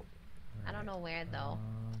 I don't know where though.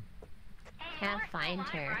 Can't find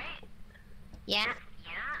her. Yeah.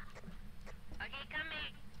 Okay, coming.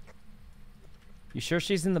 You sure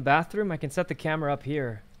she's in the bathroom? I can set the camera up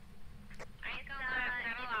here.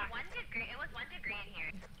 It was 1 degree in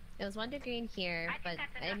here. It was 1 degree in here, I think but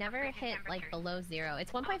that's it enough never for hit freezing like temperature. below 0.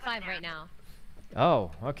 It's 1.5 right now.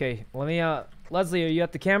 Oh, okay. Let me, Leslie, are you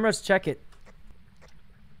at the cameras? Check it.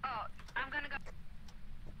 Oh, I'm gonna go.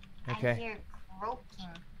 I Okay. hear croaking.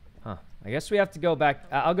 Huh. I guess we have to go back.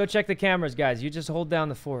 I'll go check the cameras, guys. You just hold down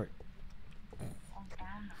the fort. Hold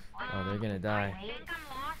down the Oh, they're gonna die. I think I'm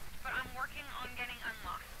lost, but I'm working on getting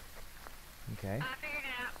unlocked. Okay. I figured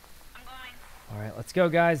it out. I'm going. Alright, let's go,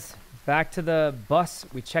 guys. Back to the bus.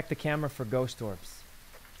 We check the camera for ghost orbs.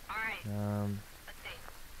 Alright, let's see.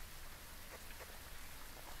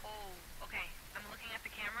 Oh, okay. I'm looking at the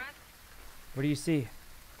cameras. What do you see?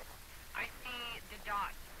 I see the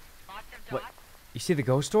dots. Lots of What? dots. You see the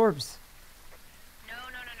ghost orbs? No.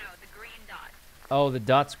 The green dots. Oh, the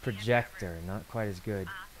dots projector. Not quite as good.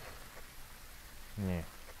 Yeah.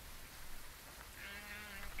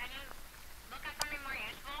 Can you look at something more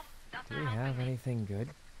useful? That's Do not we have helping me. anything good?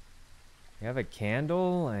 We have a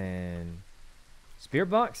candle and spirit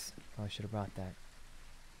box. Oh, I should have brought that.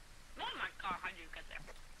 Oh my god, how did you get there?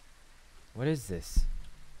 What is this?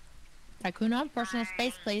 Sykkuno, personal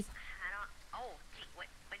space, please. I don't. Oh, gee,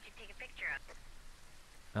 what'd you take a picture of?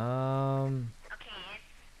 Okay, it's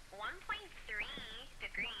 1.3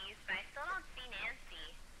 degrees, but I still don't see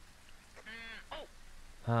Nancy. Oh,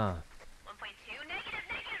 Huh. 1.2. Negative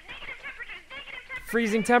temperatures.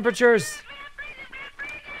 Freezing temperatures.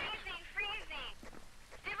 Freezing.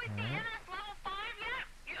 Did we see MS level 5 yet?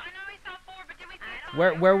 I know we saw 4, but did we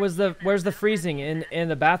see Where's the freezing in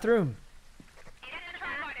the bathroom? Get the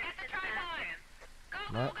tripod. Go,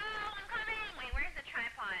 What? I'm coming. Wait, where's the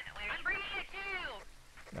tripod? I'm bringing it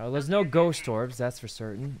too. There's no ghost orbs, that's for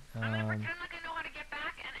certain. I'm gonna pretend like I know how to get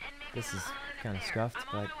back and maybe This is I'll kind of there. scuffed, I'm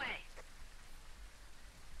but on my way.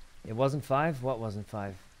 it wasn't 5? What wasn't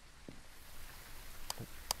 5?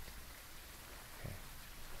 Okay.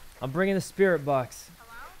 I'm bringing the spirit box.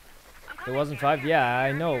 Hello? It wasn't 5? Yeah,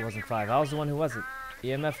 I know it wasn't 5. I was the one who was it.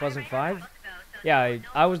 EMF wasn't 5? Yeah,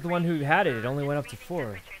 I was the one who had it. It only went up to 4.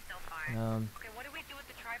 Okay, what do we do with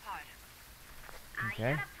the tripod?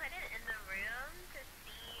 Okay. You gotta put it in the room to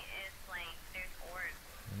see if, like, there's orbs.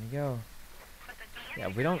 There you go. But Yeah,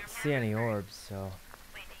 we don't see any orbs, so...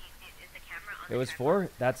 Wait, is the camera on It was 4?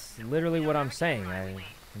 That's literally what I'm saying. I'm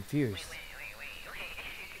confused. Wait.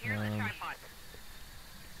 Here's the tripod.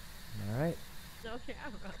 Alright. No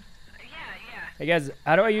camera. Yeah. Hey guys,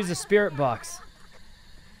 how do I use the spirit box?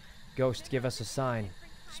 Ghost, give us a sign.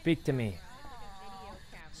 Speak to me.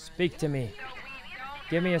 Speak to me.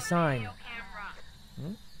 Give me a sign.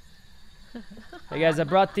 Hey guys, I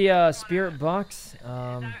brought the spirit box.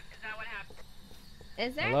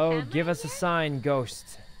 Is there Hello, a camera give in us a here? sign,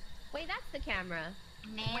 Ghost. Wait, that's the camera.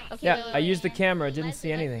 Okay, Yeah, wait, I used the wait. camera, didn't Leslie,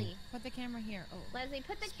 see anything. Leslie, Put the camera here. Oh. Leslie,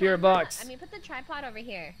 put the Spirit camera, box. put the tripod over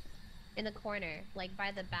here, in the corner, like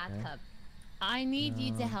by the bathtub. I need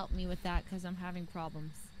you to help me with that because I'm having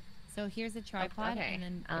problems. So here's a tripod okay. and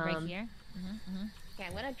then right here. Okay,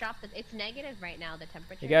 I'm gonna drop the. It's negative right now. The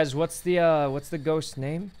temperature. Hey guys, what's the ghost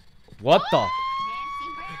name? What the? Nancy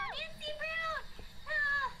Brown. Nancy Brown.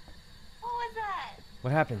 Ah, what was that?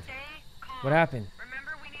 What happened? Stay calm. What happened?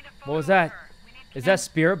 Remember, we need a What was that? Is that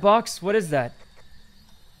spirit box? What is that?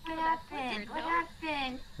 What happened? What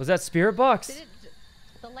happened? Was that spirit box? Did it?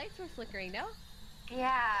 The lights were flickering. No.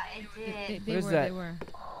 Yeah, it did. They What is were. that? They were.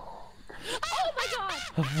 Oh my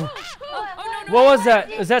God! What was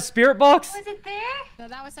that? Was that spirit box? Was it there? No,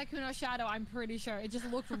 that was Sykkuno's shadow. I'm pretty sure. It just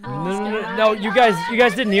looked really No, scary. no, you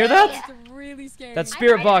guys didn't hear that? It's really scary. That's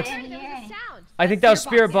spirit box. There was a sound. I think that was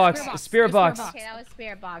spirit box. Spirit box. Spirit box. Spirit Okay, that was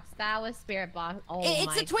spirit box. That was spirit box. Oh It's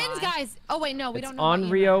my the twins, God. guys. Oh wait, no, we It's don't know. on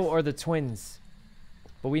what Rio EMF. or the twins.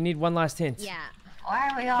 But we need one last hint. Yeah. Why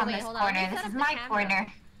are we all in wait, this hold on, let me corner? set This up is the my camera. corner.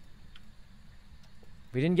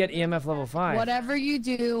 We didn't get EMF level 5. Whatever you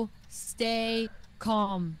do, stay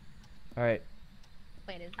calm. All right.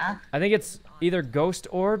 Wait, is I think it's either ghost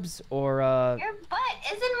orbs or Your butt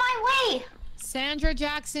is in my way. Sandra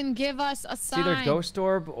Jackson, give us a it's sign. either ghost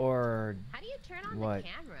orb or How do you turn on What? the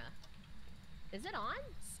camera? Is it on?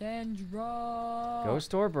 Sandra.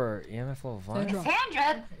 ghost orb or EMF level 5. Sandra.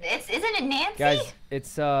 Sandra, isn't it Nancy? Guys,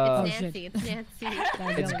 it's It's shit. Nancy. It's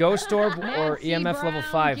Nancy. it's ghost orb or Nancy EMF level Brown,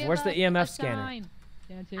 5. give Where's the us EMF a scanner? sign.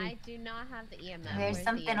 Nancy. I do not have the EMF. There's Where's the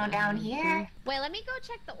something EMF? down here. Wait, let me go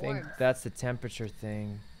check the I think orbs. that's the temperature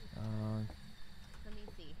thing. Let me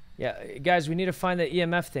see. Yeah, guys, we need to find the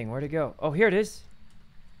EMF thing. Where'd it go? Oh, here it is.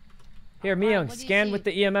 Here, Alright, Myung, what do you scan see? with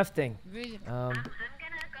the EMF thing. Vision. I'm gonna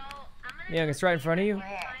go. Myung, it's right in front of you.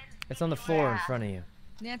 Where? It's on the floor in front of you.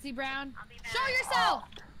 Nancy Brown, show yourself.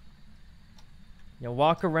 You know,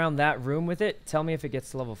 walk around that room with it. Tell me if it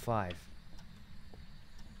gets to level 5.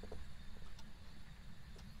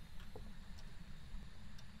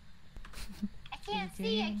 I can't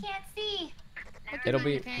see. I can't see. It'll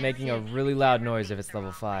be making a really loud noise if it's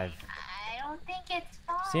level 5. I don't think it's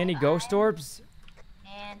fine. See any ghost orbs?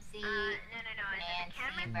 Nancy.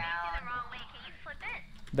 No. The camera's facing the wrong way. Can you flip it?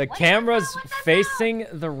 The What is camera's that? What's that facing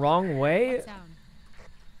the wrong way? Sound.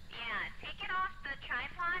 Yeah. Take it off the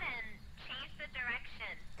tripod and change the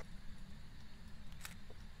direction.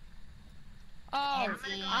 Oh,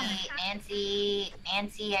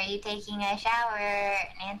 Nancy, are you taking a shower?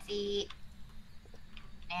 Nancy.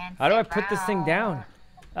 How do I put this thing down?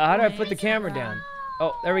 How do I put the camera down?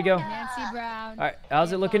 Oh, there we go. Nancy Brown. All right,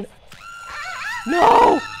 how's it looking?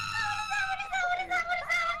 No!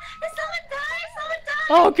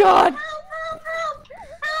 Oh God!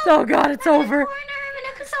 Oh God, it's over.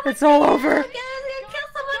 It's all over.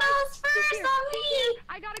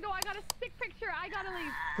 I gotta go. I got a stick picture. I gotta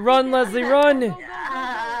leave. Run, Leslie, run!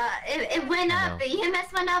 It went up. The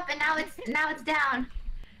EMS went up, and now it's down.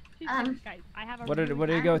 Guys, I have a What did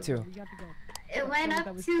it go to? We got to go. It went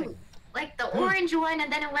up to like the orange one,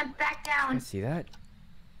 and then it went back I down. see that.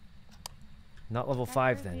 Not level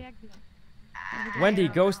 5 then. I Wendy,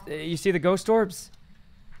 don't ghost. know. You see the ghost orbs?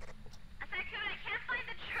 I can't find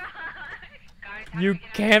the truck. Guys, You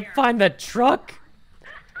can't find the truck?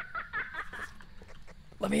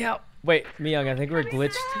 Let me out. Wait, Myung, I think we're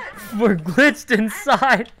glitched. We're glitched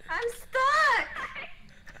inside. I'm stuck.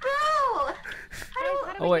 Bro,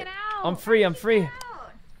 How do Oh we wait, get out? I'm free. I'm free. out.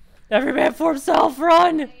 Every man for himself.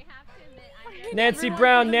 Run. I have to admit, I'm Nancy everyone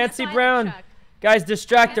Brown. can Nancy find the Brown. truck. Guys,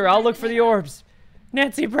 distract her. I'll look for the orbs.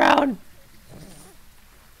 Nancy Brown.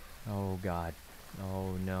 Oh god.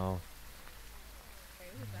 Oh no.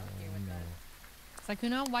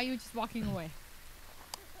 Sykkuno, why are you just walking away?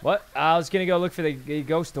 What? I was gonna go look for the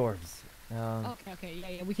ghost orbs.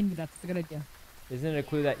 Okay, yeah, we can do that. That's a good idea. Isn't it a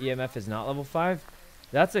clue that EMF is not level 5?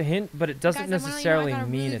 That's a hint, but it doesn't necessarily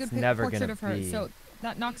mean it's never gonna be. So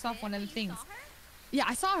that knocks off one of the things. Yeah,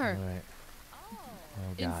 I saw her. Right.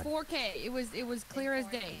 Oh In god. 4K. It was clear as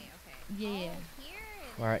day. Yeah.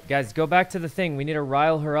 All right, guys, go back to the thing. We need to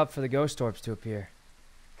rile her up for the ghost orbs to appear.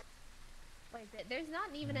 Wait, there's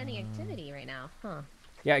not even any activity right now, huh?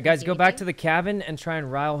 Yeah, guys, go back to the cabin and try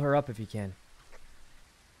and rile her up if you can.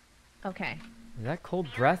 Okay. Is that cold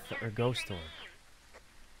breath or ghost orb?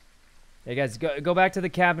 Hey guys, go back to the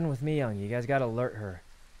cabin with me, Young. You guys gotta alert her.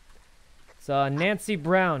 It's Nancy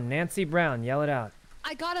Brown. Nancy Brown, yell it out.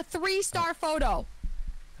 I got a 3-star photo.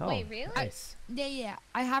 Oh, wait, really? Nice. Yeah.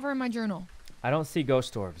 I have her in my journal. I don't see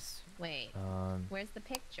ghost orbs. Wait. Where's the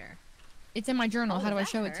picture? It's in my journal. How do I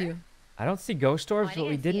is that show it to her? you? I don't see ghost orbs, I but we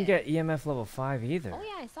didn't see didn't get EMF level 5 either. Oh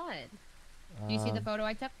yeah, I saw it. Do you see the photo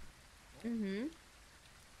I took? Mm-hmm.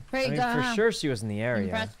 Pretty I mean, good. for sure she was in the area.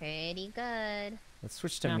 Impressed. Pretty good. Let's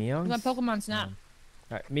switch to Yeah. Myung's. My Pokemon Snap.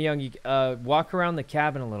 All right, Myung, you walk around the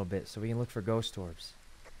cabin a little bit so we can look for ghost orbs.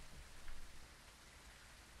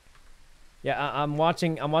 Yeah, I'm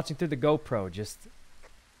watching through the GoPro. Just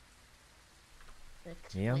The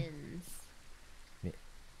Myung? twins.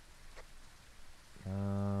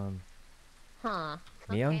 Huh.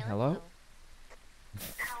 Myung, let's hello? go.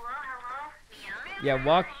 Hello?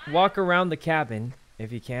 Yeah, walk around the cabin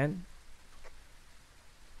if you can.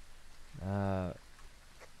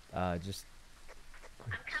 Just.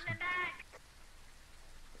 I'm coming back.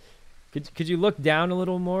 Could you look down a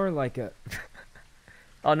little more, like a?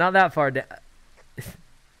 Oh, not that far down.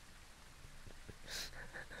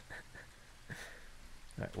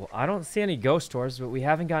 Alright, well, I don't see any ghost orbs, but we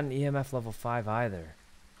haven't gotten EMF level 5 either.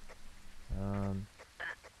 Who has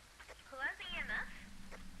EMF?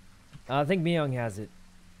 I think Myung has it.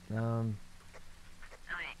 Okay.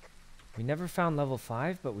 We never found level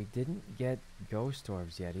 5, but we didn't get ghost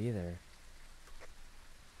orbs yet either.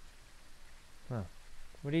 Huh.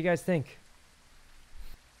 What do you guys think?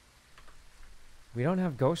 We don't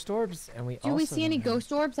have ghost orbs, and we Do we see any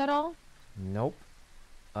ghost orbs at all? Nope.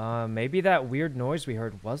 Maybe that weird noise we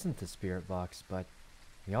heard wasn't the spirit box, but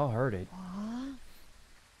we all heard it. What?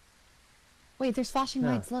 Wait, there's flashing Huh.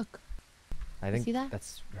 lights. Look. I think see that?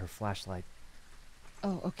 that's her flashlight.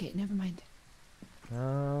 Oh, okay. Never mind.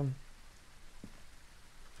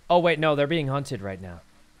 Oh wait, no, they're being hunted right now.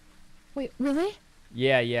 Wait, really?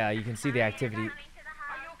 Yeah, you can see the activity. Are you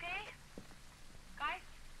okay? Guys?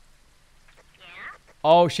 Yeah?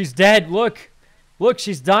 Oh, she's dead. Look,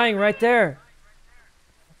 she's dying right there.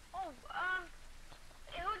 Oh,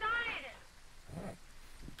 who died?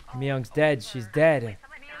 Myung's dead. She's dead.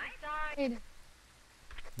 Somebody died?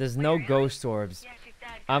 There's no ghost orbs. Yeah, she's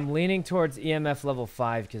dead. I'm leaning towards EMF level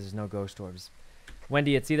 5 because there's no ghost orbs.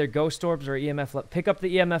 Wendy, it's either ghost orbs or EMF. Pick up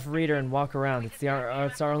the EMF reader and walk around. It's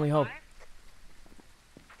it's our only hope.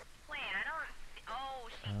 Wait, I don't... Oh,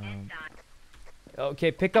 she did die.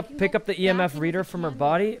 Okay, pick up the EMF reader from her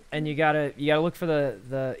body, and you gotta look for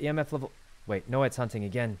the EMF level. Wait, no, it's hunting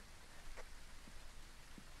again.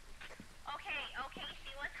 Okay,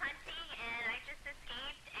 she was hunting, and I just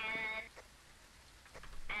escaped,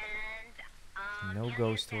 and No yeah,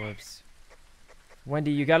 ghost she's dead. orbs.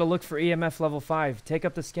 Wendy, you gotta look for EMF level 5. Take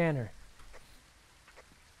up the scanner.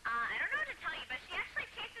 I don't know what to tell you, but she actually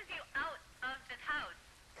chases you out of this house.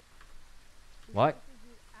 What?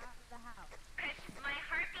 Because my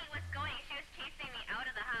heartbeat was going, she was chasing me out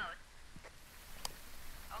of the house.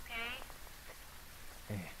 Okay?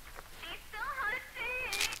 She's still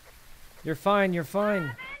hunting! You're fine. You're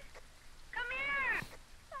fine. Come here!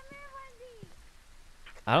 Come here, Wendy!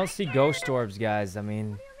 I don't see ghost orbs, guys. I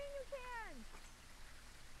mean, What do you mean you can?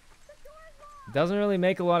 The door's locked! doesn't really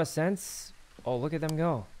make a lot of sense. Oh, look at them go.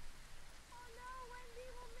 Oh no,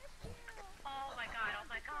 Wendy, we'll miss you! Oh my god.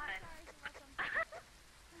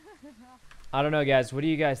 I don't know, guys. What do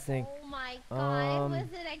you guys think? Oh my god, it was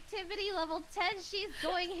an activity level 10. She's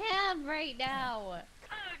going ham right now.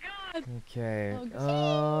 Oh god! Okay.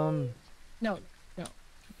 No.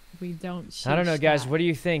 We don't. I don't know, sheesh guys. that. What do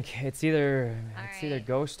you think? It's either Alright.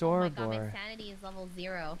 ghost Oh my orb god, my or sanity is level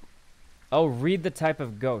 0. oh, read the type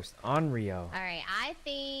of ghost. Onryo. Alright, I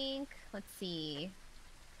think... Let's see.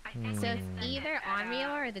 I think So it's either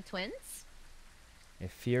Onryo or the twins?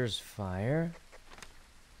 It fears fire.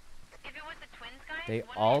 if it was the twins, guys, They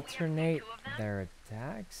wouldn't we have seen alternate two of them? their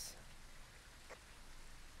attacks.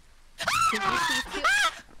 Did you see two?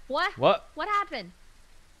 What? What? What happened?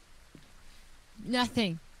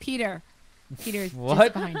 Nothing. Peter. Peter's What?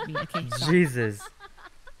 just behind me. Okay, sorry. Jesus.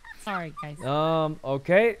 Sorry, guys.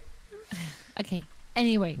 Okay. Okay.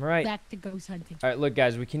 Anyway, Right. back to ghost hunting. All right, look,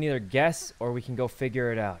 guys, we can either guess or we can go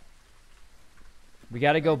figure it out. We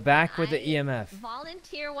got to go back with the EMF.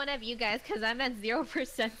 Volunteer one of you guys, because I'm at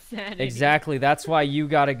 0% sanity. Exactly. That's why you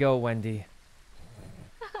got to go, Wendy.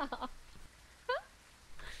 Sykkuno,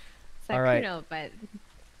 All right. but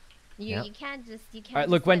you can't just All right,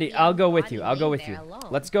 look, Wendy, I'll go with you. I'll go with you. Alone.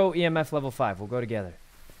 Let's go EMF level 5. We'll go together.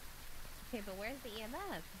 Okay, but where's the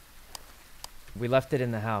EMF? We left it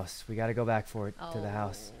in the house. We got to go back for it to the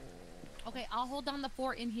house. Okay, I'll hold down the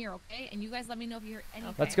fort in here, okay? And you guys let me know if you hear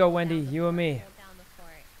anything. Let's go, Wendy. You and me. Hold down the fort.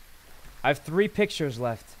 I have 3 pictures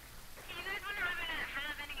left. Do you guys want to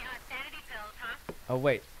have any sanity pills, huh? Oh,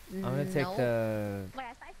 wait. I'm going to take Nope. the... Wait,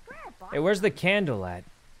 I swear I bought Hey, where's the candle at?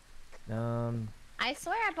 I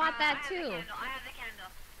swear I bought that too. I have the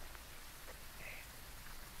candle.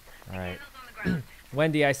 All right. Candle's on the ground.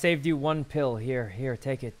 Wendy, I saved you 1 pill. Here,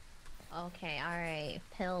 take it. Okay, alright.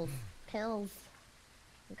 Pills. Pills.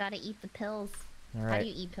 Gotta eat the pills. All How right. do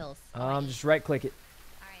you eat pills? Just right-click it.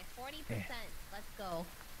 Alright, 40%. Let's go. All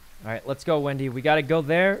right, let's go, Wendy. We got to go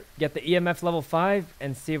there, get the EMF level 5,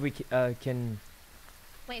 and see if we can...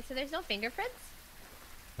 Wait, so there's no fingerprints?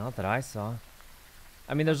 Not that I saw.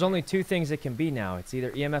 I mean, there's only 2 things it can be now. It's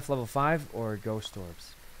either EMF level 5 or ghost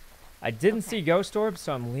orbs. I didn't see ghost orbs,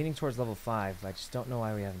 so I'm leaning towards level 5. I just don't know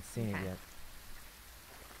why we haven't seen it yet.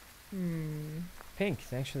 Pink,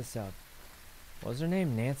 thanks for the sub. What was her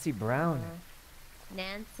name? Nancy Brown.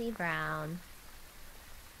 Nancy Brown.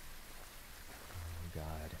 Oh,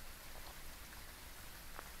 God.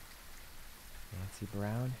 Nancy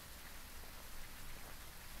Brown?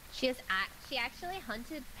 She actually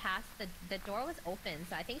hunted past the door was open,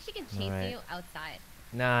 so I think she can chase Alright. you outside.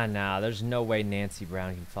 Nah. There's no way Nancy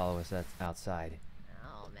Brown can follow us outside.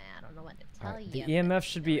 Oh man, I don't know what to tell Alright, you. the but EMF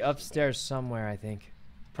should be no, she's upstairs somewhere, I think.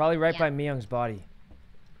 Probably right by Myung's body.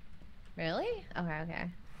 there. Really? Okay.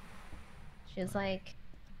 She's like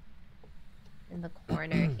in the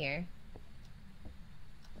corner here.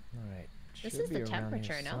 Alright. This should is be the around here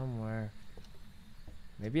temperature, no? Somewhere.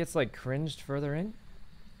 Maybe it's like cringed further in?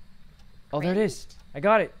 Oh, there it is. I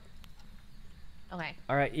got it. Okay.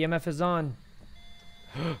 All right, EMF is on.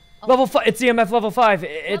 Level 5. It's EMF level 5.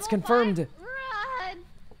 It's Level confirmed. 5, run!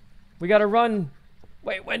 We gotta run.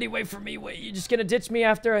 Wait, Wendy, wait for me. Wait, you just gonna ditch me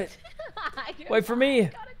after it? Wait for me.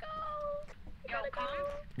 Gotta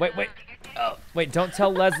go. Wait. Oh, wait, don't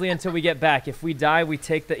tell Leslie until we get back. If we die, we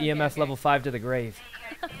take the EMF level 5 to the grave.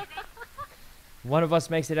 One of us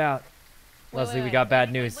makes it out. Leslie, we got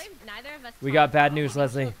bad news. Neither of us We got bad news,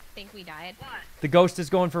 Leslie. think we died. The ghost is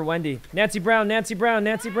going for Wendy. Nancy Brown.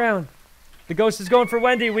 The ghost is going for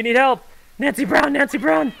Wendy. We need help. Nancy Brown.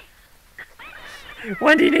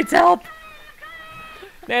 Wendy needs help.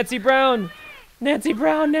 Nancy Brown.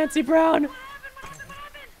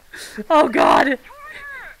 Oh, God.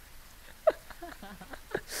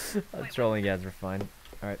 I'm trolling, guys. We're fine.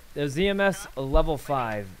 All right. There's EMS level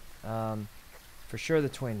 5. For sure the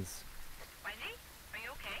twins. Wendy, are you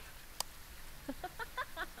okay?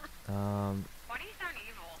 Why do you sound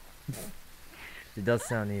evil? It does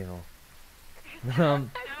sound evil. No,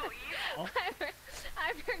 evil.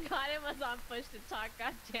 I forgot it was on push to talk.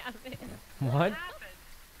 God damn it. What? Happened?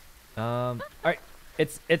 All right.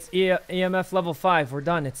 It's EMF level 5. We're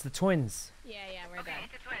done. It's the twins. Yeah, we're Okay, done.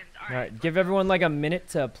 it's the twins. All right. Give everyone like a minute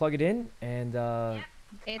to plug it in, and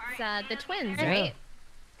It's the twins, Yeah. right?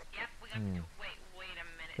 Yep, we got Hmm. to wait a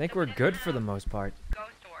minute. I think we're good for the most part.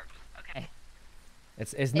 Ghost orbs. Okay.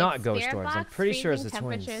 It's not ghost Spirit orbs. I'm box, pretty sure it's the freezing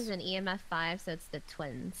twins. temperatures and EMF 5, so it's the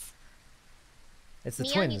twins. It's the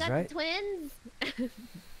Miyoung, twins, you got right? the twins?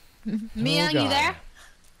 Myung, God. you there?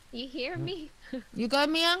 You hear me? You good,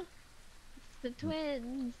 Myung? The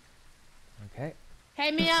twins. Okay.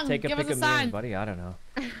 Hey, Myung, Take a give pic us of a me, sign. buddy. I don't know.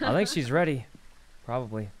 I think she's ready.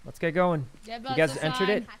 Probably. Let's get going. Give You us guys a entered sign.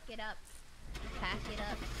 it? Pack it up. Pack it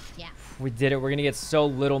up. Yeah. We did it. We're gonna get so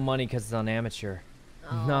little money because it's on amateur.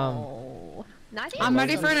 Oh. No, I think I'm it's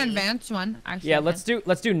ready for an easy. advanced one. Actually, Yeah, let's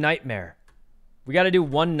do nightmare. We got to do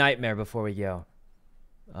one nightmare before we go.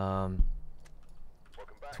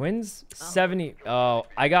 Twins 70. Oh,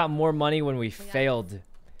 I got more money when we failed.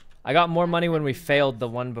 I got more money when we failed the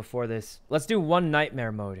one before this. Let's do one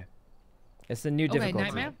nightmare mode. It's the new difficulty.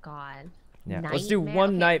 nightmare? Oh, God. Yeah, let's do Nightmare? one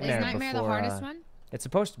Okay, nightmare Is Nightmare before. the hardest one? It's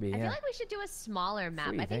supposed to be. I Yeah. feel like we should do a smaller map.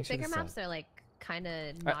 Sweet, I think thanks for bigger the maps sub. are like kind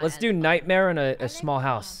of. All right, let's do nightmare in a small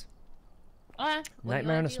house.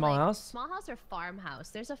 Nightmare in a small house. Small house or farmhouse?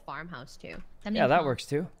 There's a farmhouse too. Yeah, that works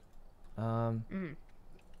too. All right,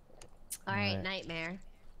 Alright. nightmare.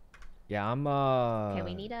 Yeah, I'm Okay,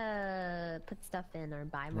 we need to put stuff in or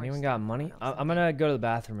buy more. Anyone stuff. got money? What else I'm is gonna go to the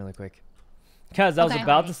bathroom really quick. Cause I was Okay.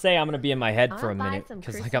 about to say I'm gonna be in my head I for a wanna buy minute. some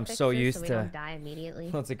Cause like I'm so crucifixes used so we to. don't die immediately.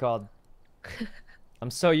 What's it called?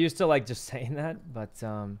 I'm so used to like just saying that, but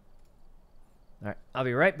All right, I'll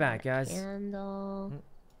be right back, guys. Candle.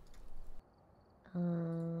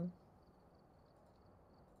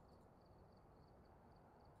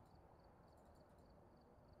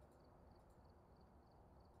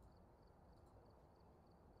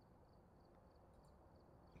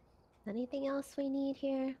 Anything else we need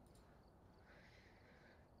here?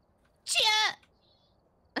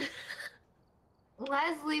 Chia!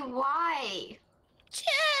 Leslie, why?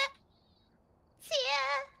 Chia!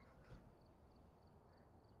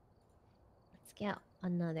 Let's get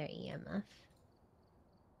another EMF.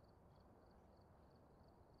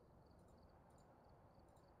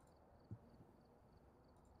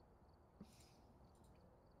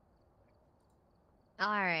 All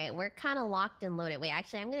right, we're kind of locked and loaded. Wait,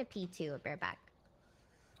 actually, I'm gonna pee too. I'll be right back.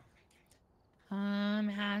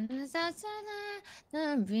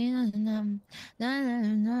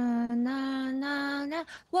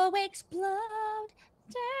 We'll explode,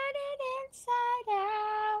 turn it inside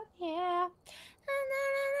out, yeah.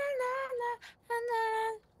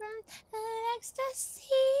 Ecstasy.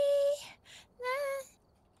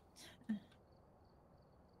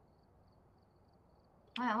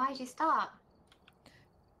 Why'd you stop?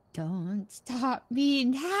 Don't stop me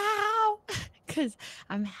now, cause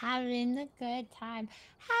I'm having a good time,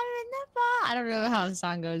 having the ball. I don't know how the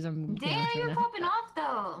song goes. I'm Damn, you're popping off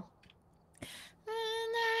though.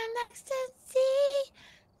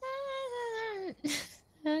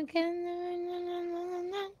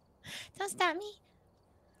 Don't stop me.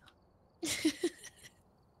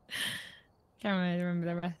 Can't really remember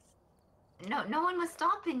the rest. No one was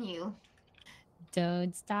stopping you.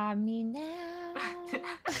 Don't stop me now.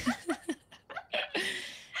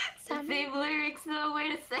 The same lyrics though.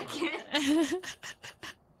 Wait a second.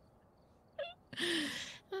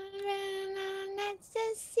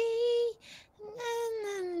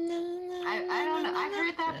 I don't know. I've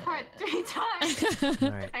heard that part 3 times. All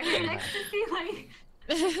right. I heard ecstasy like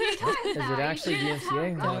 3 times Is now. it Are you actually sure that's how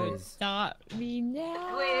it DMCA? goes? No, Don't it's- stop me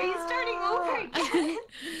now. Wait, are you starting over again?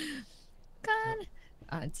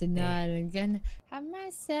 God. Tonight I'm gonna have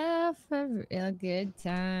myself a real good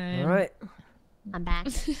time. All right. I'm back.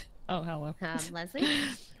 Oh, hello. Leslie.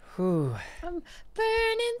 Whew. I'm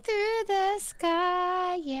burning through the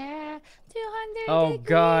sky, yeah. 200 Oh, degrees,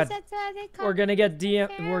 God. that's what they call We're gonna get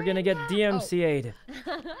Fahrenheit. DMCA'd.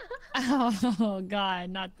 Oh God,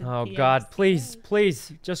 not the Oh God, DMCA.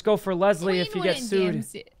 please, just go for Leslie if you get wouldn't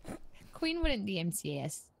sued. Queen wouldn't DMCA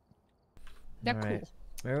us. They're All cool. right.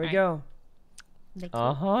 There we Alright. go.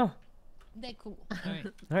 Cool. They're cool. All right.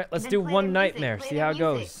 All right, let's Then do play one the music, nightmare. play See the how it music.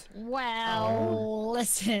 goes. Well,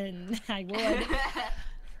 listen, I would.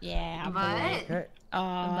 Yeah, But Okay. you're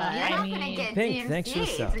I not mean, gonna get Pink, thanks for the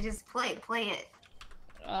DMCA, sub. so just play it.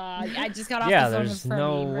 I just got off Yeah, the phone there's with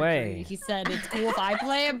no Freddie way. Mercury. He said it's cool if I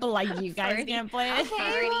play it, but like you guys can't play it. Okay,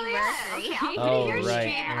 Freddie well, yeah. Mercury. Okay, I'll Oh, put your right,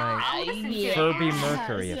 stream and I'll right. listen to Yeah. it. Furby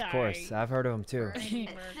Mercury, of sorry. course. I've heard of him too. Freddie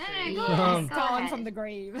No, Mercury. no, go ahead, go Calling ahead. from the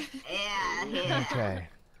grave. Yeah. Okay.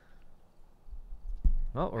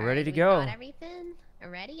 Well, we're All ready right, to we go. Got everything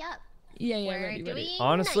ready up. Yeah, We're ready. doing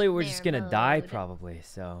Honestly, we're just nightmare gonna die mode. probably.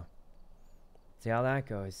 So, see how that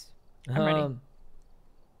goes. I'm ready.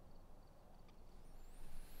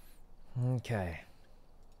 Okay.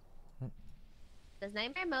 Does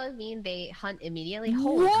nightmare mode mean they hunt immediately?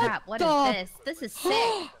 Holy What crap! What is the- this? This is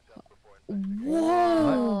sick. Whoa!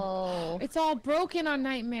 Oh. It's all broken on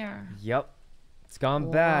Nightmare. Yep. It's gone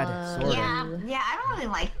bad. Whoa. Sort of. Yeah, I don't really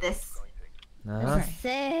like this. Uh-huh. Okay.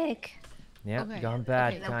 Sick. Yep. Okay, Gone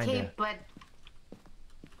bad. okay, Kinda. Okay, but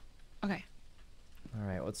Okay. All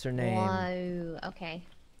right. What's her name? Whoa. Okay.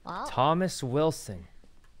 Well, Thomas Wilson.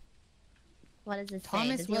 what does this say?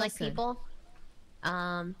 Thomas Does he like Wilson. people?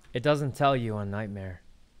 It doesn't tell you on Nightmare.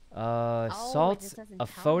 Oh, it Salt, just doesn't a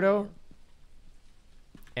tell photo, you.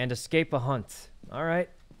 and escape a hunt. All right.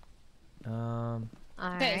 All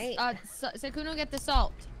Okay, right. Sykkuno, get the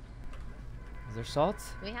salt. Is there salt?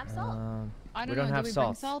 We have salt. I We don't don't know. have Do we bring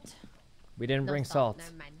salt. salt? We didn't No bring salt.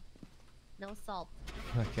 Never mind. No salt.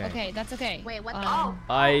 Okay. Okay, that's okay. Wait, what the-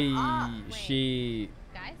 wait. She,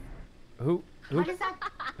 Guys? who what does that?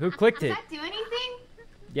 who clicked Does it? that do anything?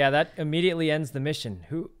 Yeah, that immediately ends the mission.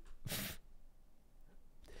 Who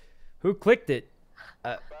clicked it?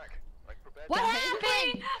 What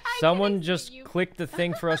happened? Someone just clicked the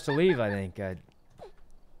thing for us to leave, I think.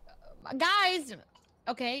 Guys,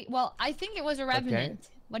 okay, well, I think it was a revenant.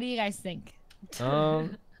 What do you guys think?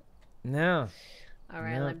 No. All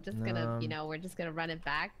right, No, I'm just gonna, you know, we're just gonna run it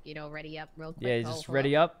back. You know, ready up real quick. Yeah, just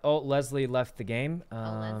ready up. Oh, Leslie left the game. Oh,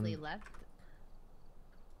 Leslie left.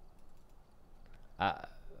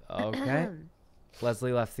 Okay.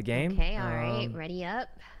 Leslie left the game. Okay, all right, ready up.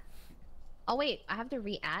 Oh wait, I have to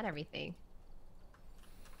re-add everything.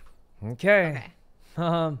 Okay.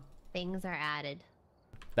 Okay. Things are added.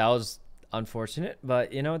 That was unfortunate,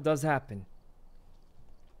 but you know it does happen.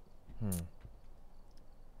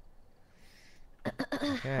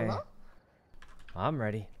 Okay. Hello? I'm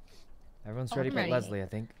ready. Everyone's ready I'm but ready. Leslie, I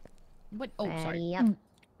think. What? Oh, sorry. Ready up.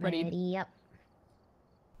 Ready. Ready up.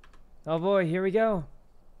 Oh boy, here we go.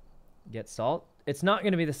 Get salt. It's not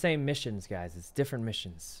going to be the same missions, guys. It's different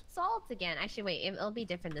missions. Salts again. Actually, wait, it'll be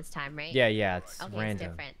different this time, right? Yeah, it's Okay, random. it's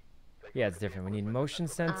different. Yeah, it's different. We need motion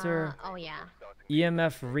sensor, Oh yeah.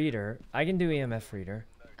 EMF reader. I can do EMF reader.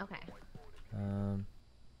 Okay.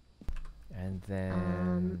 And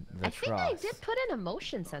then the I think I trough. did put in a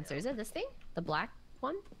motion sensor. Is it this thing? The black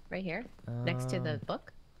one? Right here? Next to the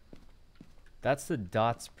book? That's the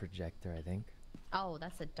dots projector, I think. Oh,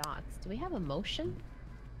 that's the dots. Do we have a motion?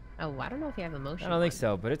 Oh, I don't know if we have a motion. I don't think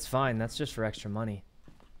so, but it's fine. That's just for extra money.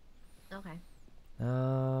 Okay.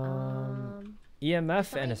 EMF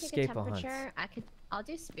Somebody and take escape a a hunt. temperature. I'll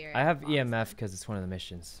do spirit. I have box. EMF because it's one of the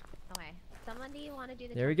missions. Okay. Somebody want to do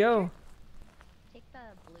the There we temperature? go. Take the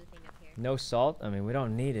blue thing up here. No salt. I mean, we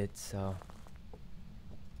don't need it, so.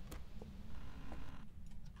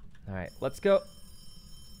 All right, let's go.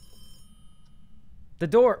 The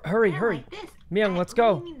door. Hurry, hurry. Like this. Myung, let's What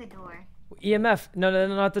go. do you mean the door? EMF. No,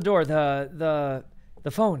 not the door. The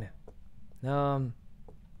phone.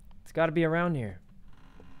 It's got to be around here.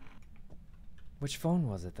 Which phone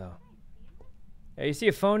was it though? Yeah, you see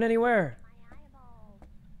a phone anywhere?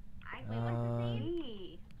 What's the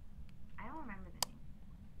name? I don't remember the name.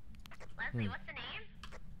 Leslie, what's the name?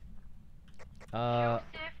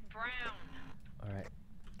 Joseph Brown. All right,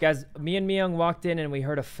 guys. Me and Myung walked in and we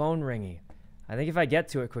heard a phone ringing. I think if I get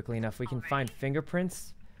to it quickly enough, we can find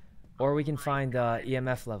fingerprints, or we can find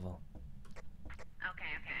EMF level.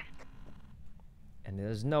 Okay. And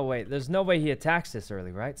there's no way he attacks this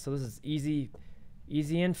early, right? So this is easy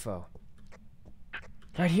info.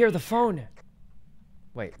 Right here, the phone.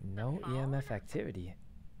 Wait, no EMF activity.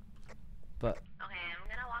 But Okay, I'm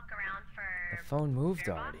gonna walk around for... the phone moved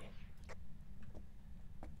Spirit box. already.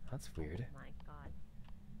 That's weird.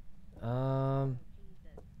 Oh my god.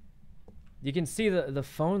 Jesus. You can see the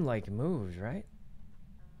phone like moves, right?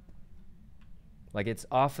 Like it's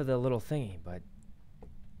off of the little thingy, but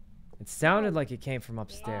it sounded like it came from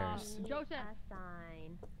upstairs. Joseph. A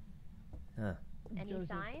sign. Huh. Any Joseph.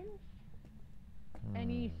 signs?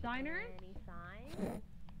 Any signers? Any signs?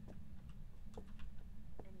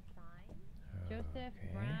 Any signs? Joseph Okay.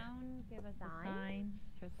 Brown, give us a sign.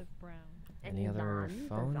 Joseph Brown. Any other Zons or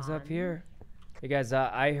phones up Zons? here? Hey guys,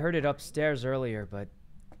 I heard it upstairs earlier, but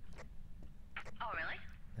Oh, really?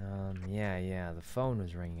 yeah, the phone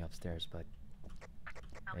was ringing upstairs, but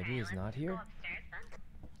maybe Okay, he's let's not go here. upstairs then.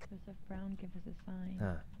 Joseph Brown, give us a sign.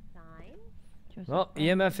 Huh. Sign? Joseph Well, Brown,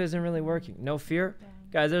 EMF isn't really working. No fear, Brown,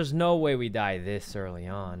 guys. There's no way we die this early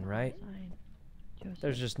on, right? sign. Joseph.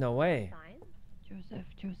 There's just no way. Sign? Joseph.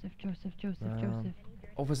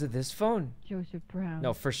 Oh, was it this phone? Joseph Brown.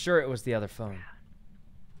 No, for sure it was the other phone.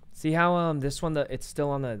 See how this one it's still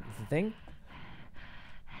on the thing?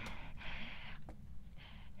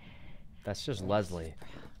 That's just Leslie.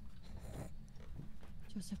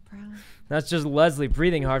 Joseph Brown. That's just Leslie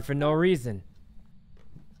breathing hard for no reason.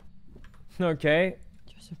 Okay.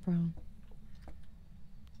 Joseph Brown.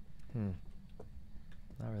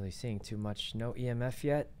 Not really seeing too much. No EMF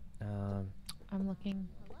yet. I'm looking.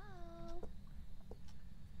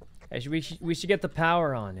 Hey, we should get the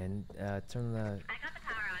power on and turn the. I got the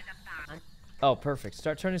power on. Oh, perfect.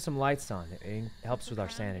 Start turning some lights on. It helps with our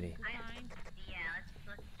sanity. Yeah,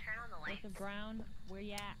 let's turn on the lights. Joseph Brown, where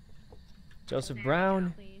you at? Joseph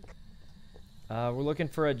Brown. Please. We're looking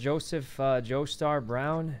for a Joseph Joestar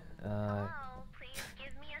Brown. Hello, please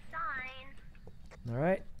give me a sign. All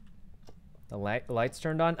right. The lights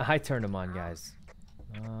turned on. I turned them on, guys.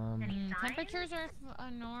 Temperatures are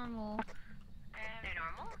normal. They're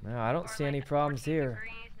normal? No, I don't see any problems here.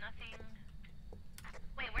 Degrees, nothing.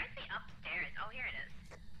 Wait, where's the upstairs? Oh, here it is.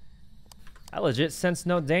 I legit sense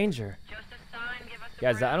no danger. Joseph sign, give us a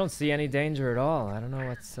Guys, I don't see any danger at all. I don't know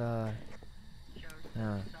what's Okay,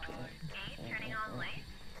 turning on lights.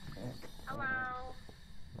 Hello.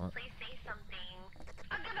 What? Please say something.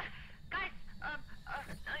 Guys,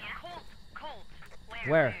 cold.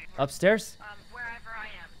 Where? Upstairs? Wherever I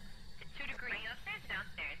am. 2 degrees. Are you upstairs or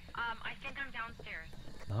downstairs? I think I'm downstairs.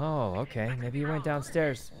 Oh, okay. Maybe you went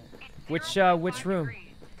downstairs. Which room? 0.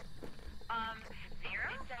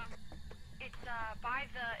 It's by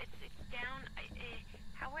the. It's down.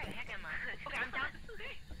 Where the heck am I? Okay, I'm down.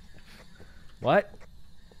 What?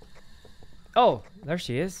 Oh, there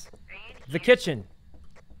she is. The kitchen.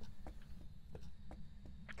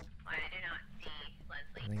 I do not see I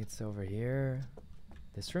Leslie. think it's over here.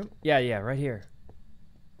 This room? Yeah, right here.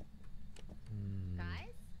 Guys?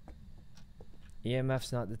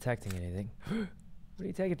 EMF's not detecting anything. What are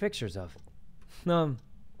you taking pictures of? Oh,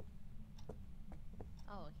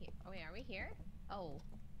 here. Oh, wait, are we here? Oh.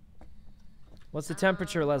 What's the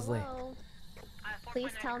temperature, Leslie? Hello?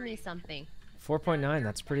 Please tell me something. 4.9,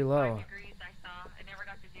 that's pretty low. Degrees I saw. I never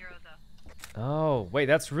got to 0 though. Oh, wait,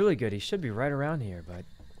 that's really good. He should be right around here, but...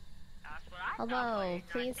 That's what I thought. Hello,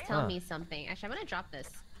 please tell Huh. me something. Actually, I'm gonna drop this.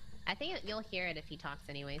 I think you'll hear it if he talks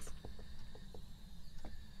anyways.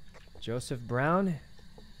 Joseph Brown?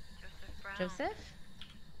 Joseph?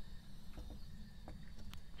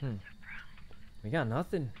 We got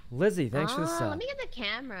nothing. Lizzie, thanks for the Let sub. me get the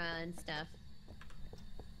camera and stuff.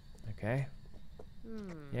 Okay.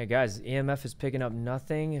 Yeah, guys, EMF is picking up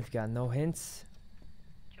nothing. If you got no hints.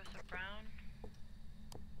 Joseph Brown.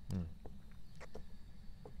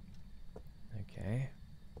 Okay.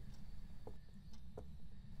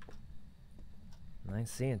 I ain't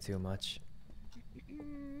seeing too much.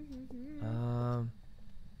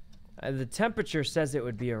 The temperature says it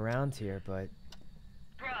would be around here, but...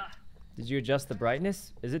 Bruh. Did you adjust the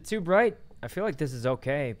brightness? Is it too bright? I feel like this is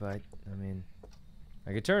okay, but, I mean...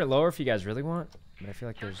 I could turn it lower if you guys really want, but I feel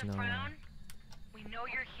like there's Joseph no... Brown. We know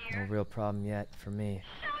you're No here. real problem yet for me.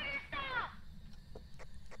 Show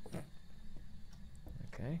yourself.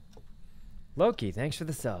 Okay. Loki, thanks for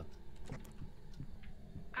the sub.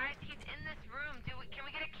 Guys, he's in this room. Can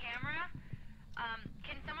we get a camera?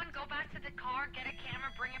 Can someone go back to the car, get a camera,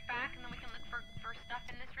 bring it back, and then we can look for stuff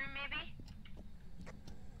in this room, maybe?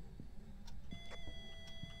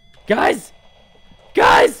 Guys!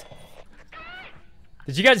 Guys!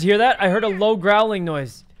 Did you guys hear that? I heard a low growling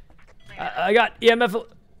noise. I got EMF.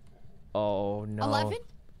 Oh, no. 11?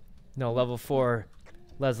 No, level 4.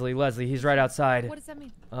 Leslie, he's right outside. What does that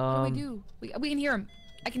mean? What do we do? We can hear him.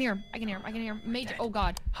 I can hear him. Major. Oh,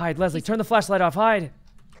 God. Hide, Leslie. Turn the flashlight off. Hide.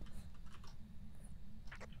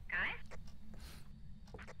 Guys?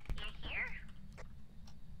 You here?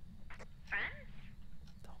 Friends?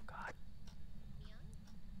 Oh, God.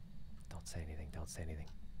 Don't say anything.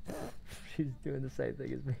 She's doing the same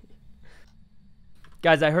thing as me.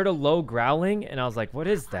 Guys, I heard a low growling, and I was like, what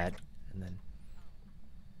is that? And then...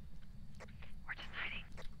 We're just hiding.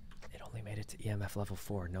 It only made it to EMF level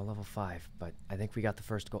 4, no level 5, but I think we got the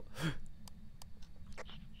first goal.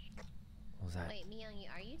 What was that? Wait, Myung,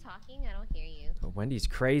 are you talking? I don't hear you. Oh, Wendy's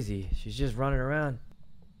crazy. She's just running around.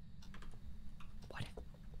 What if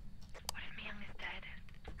Myung is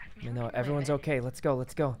dead? No, everyone's okay. Let's go.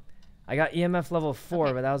 I got EMF level 4,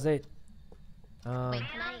 Okay. but that was it. Wait,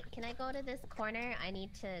 can I go to this corner? I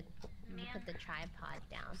need to put the tripod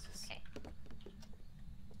down. Okay.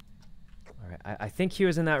 Alright, I think he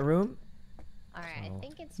was in that room. Alright, So- I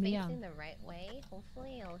think it's Myung. facing the right way.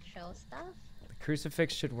 Hopefully it'll show stuff. The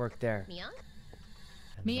crucifix should work there. Myung?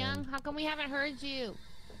 And Myung, how come we haven't heard you?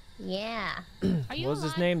 Yeah. Are you what was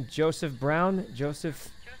his alive? name? Joseph Brown? Joseph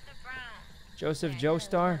Brown. Joseph Yeah, I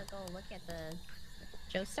Joestar? gotta go look at the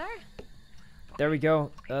Joestar? There we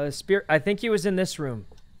go. Spirit. I think he was in this room.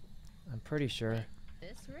 I'm pretty sure.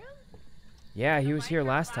 This room? Yeah, he was here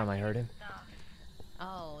last time I heard him.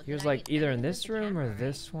 Oh. He was did I- like I either didn't in put this the room camera or right.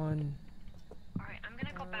 this one. Alright, I'm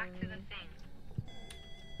gonna go back to the thing.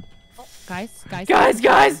 Guys.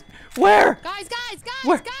 Guys! Where? Guys.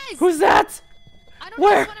 Where? Who's that? I don't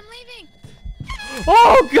Where? know when I'm leaving.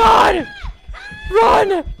 Oh God!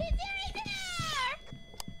 Run!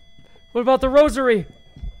 What about the rosary?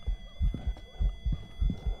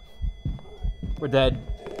 We're dead.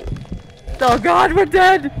 Oh God, we're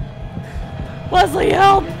dead! Leslie,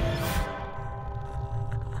 help!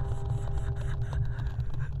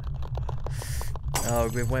 Oh,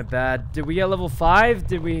 it went bad. Did we get level 5?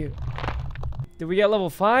 Did we get level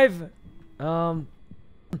 5? It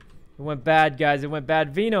went bad, guys. It went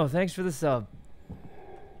bad. Vino, thanks for the sub.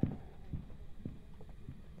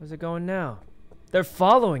 Where's it going now? They're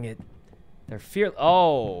following it. They're fear.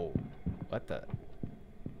 Oh, what the?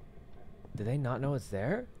 Do they not know it's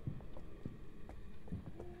there?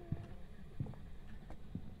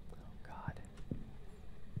 Oh God.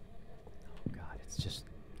 Oh God, it's just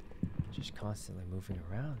constantly moving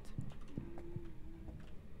around.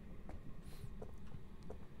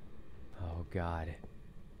 Oh God.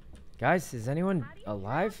 Guys, is anyone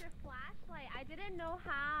alive? Flashlight. I didn't know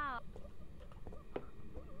how.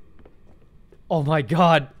 Oh my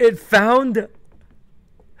god, it found...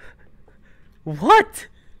 What?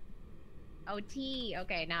 OT.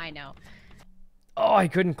 Okay, now I know. Oh, I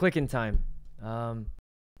couldn't click in time.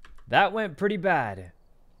 That went pretty bad. It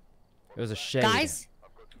was a shade. Guys,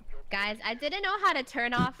 I didn't know how to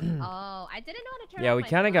turn off. Oh, I didn't know how to turn Yeah, off we my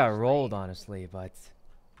kind of got flashlight. rolled, honestly, but...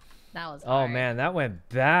 That was Oh hard. man, that went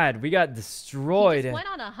bad. We got We destroyed. just went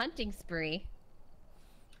on a hunting spree.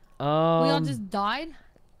 we all just died.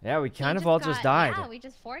 Yeah, we kind of just all just died. Yeah, we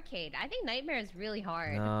just 4K'd. I think Nightmare is really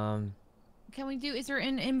hard. Can we do? Is there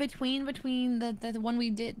in between the one we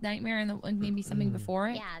did Nightmare and maybe something before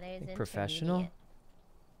it? Yeah, there's Professional. intermediate.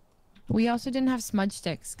 We also didn't have smudge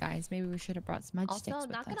sticks, guys. Maybe we should have brought smudge sticks Also,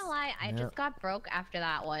 with not us. gonna lie, I just got broke after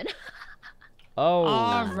that one. Oh.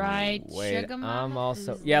 All right, Wait, Sugar I'm Mama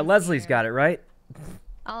also... Fuslie Yeah, Leslie's here. got it, right?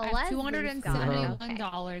 Oh, I have Leslie's got it. Okay.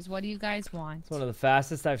 $271. What do you guys want? It's one of the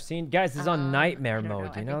fastest I've seen. Guys, this is on nightmare I don't know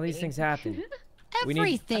mode. You know, these everything. things happen. We need-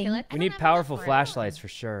 Everything. Okay, We need powerful flashlights for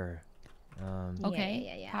sure.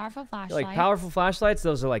 Okay. Yeah. Powerful I flashlight. feel like powerful flashlights,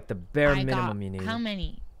 those are like the bare I minimum got, you need. How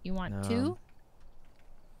many? You want 2?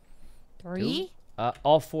 3?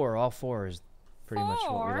 All four is pretty much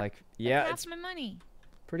what we 4? like. That's Yeah, half it's my money.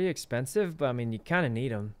 pretty expensive, but I mean, you kind of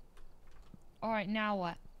need them. All right, now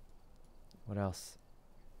what? What else?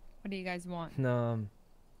 What do you guys want?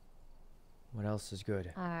 What else is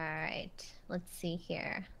good? All right. Let's see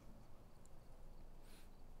here.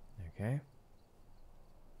 Okay.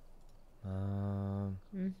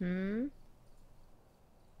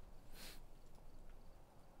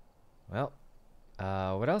 Well,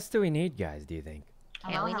 what else do we need, guys, do you think?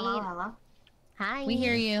 Hello, we hello, need- hello. Hi. We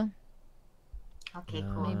hear you. Okay,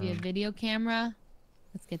 cool. Maybe a video camera.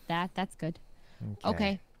 Let's get that. That's good.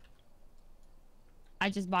 Okay. I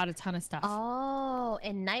just bought a ton of stuff. Oh,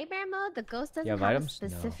 in Nightmare mode, the ghost doesn't have have a items? No.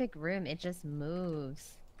 specific room. It just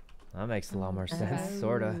moves. That makes a lot more sense,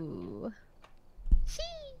 sorta. Ooh. Sheesh.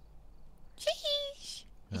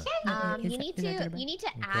 You need to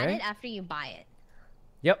add Okay. it after you buy it.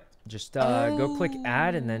 Yep. Just go click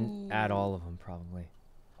add and then add all of them, probably.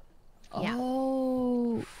 Yeah.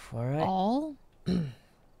 Oh. All right. All?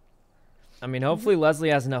 I mean, hopefully Leslie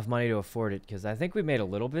has enough money to afford it, because I think we made a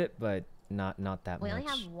little bit, but not that We much. only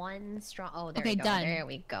have one strong. Oh, there Okay, we go. done. There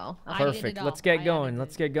we go. I did it Perfect. all. Let's get I going. added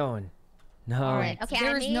Let's it. get going. No. All right. Okay,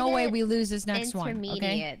 There I is made no way it we lose this next one. Intermediate.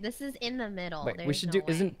 Okay. This is in the middle. Wait, we There's should no do. way.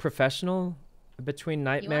 Isn't professional between You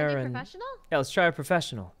want nightmare to be and? professional? Yeah, let's try a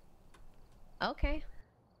professional. Okay.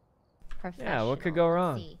 Professional. Yeah, what could go let's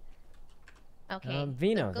wrong? see. Okay.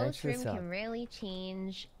 Vino, the thanks ghost for the room sub. can rarely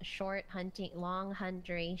change. Short hunting, long hunt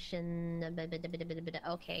duration.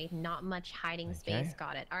 Okay, not much hiding space. Okay.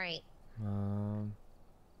 Got it. All right.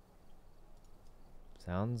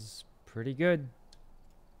 Sounds pretty good.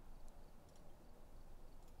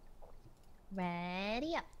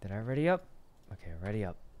 Ready up. Did I ready up? Okay, ready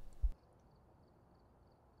up.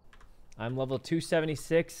 I'm level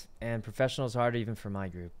 276, and professional's hard even for my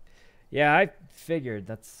group. Yeah, I figured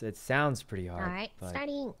it sounds pretty hard. All right, but,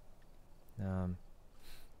 starting.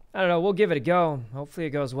 I don't know. We'll give it a go. Hopefully it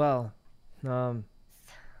goes well. Got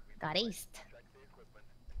aced.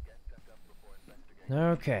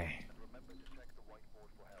 Okay.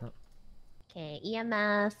 Okay,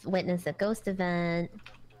 EMF, witness a ghost event.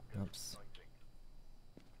 Oops.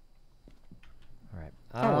 All right.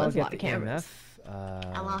 was I'll a get lot the of cameras.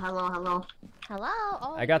 EMF. Hello, hello, hello. Hello.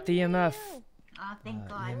 Oh, I got the can hear EMF. you. Oh, thank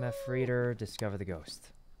God. EMF reader. Discover the ghost.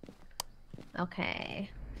 Okay.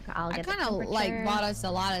 I'll I get the kind of like temperature. bought us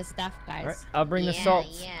a lot of stuff, guys. All right. I'll bring the Yeah,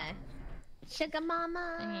 salts. Yeah. Sugar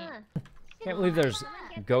mama. Can't believe there's Someone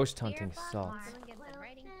get ghost the beer hunting bottle, salts. someone get the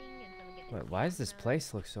writing thing, and someone get the Wait, why does this camera.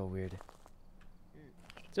 place look so weird?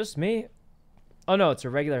 Just me? Oh no, it's a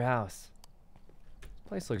regular house. This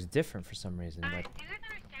place looks different for some reason. Alright, But do you guys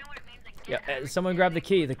understand what it means? Like, yeah, get everything someone grab the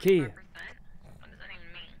key. The key. 100%? What does that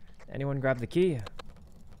even mean? Anyone grab the key?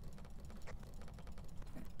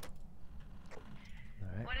 All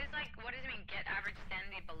right. What does it mean? Get average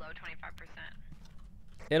sanity below 25%.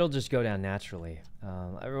 It'll just go down naturally.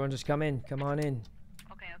 Everyone, just come in. Come on in.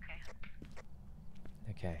 Okay.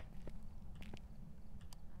 Okay.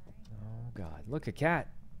 Oh God, look, a cat.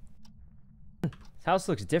 This house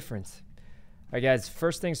looks different. All right, guys.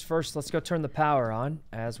 First things first. Let's go turn the power on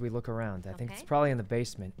as we look around. I think it's Okay. probably in the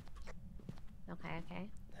basement. Okay.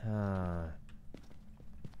 Alright.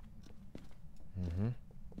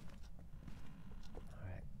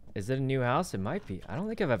 Is it a new house? It might be. I don't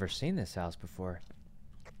think I've ever seen this house before.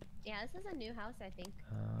 Yeah, this is a new house, I think.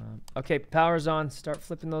 Okay, power's on. Start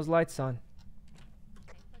flipping those lights on.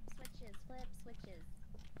 Okay, flip switches.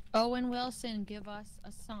 Owen Wilson, give us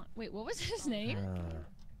a song. Wait, what was his name?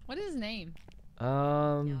 What is his name?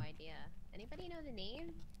 No idea. Anybody know the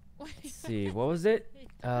name? Let's see. What was it?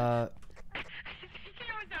 I think it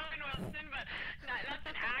was Owen Wilson, but that's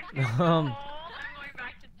an actor. Um, I'm going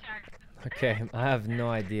back to check. Okay, I have no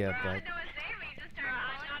idea, I but don't know his name. He just turned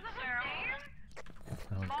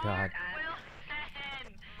oh god.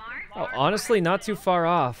 Wilson. Oh, honestly, not too far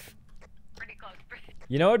off. Pretty close.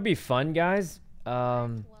 You know, it'd be fun, guys.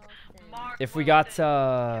 If we got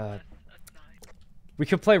we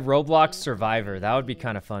could play Roblox Survivor. That would be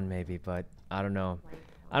kind of fun, maybe. But I don't know.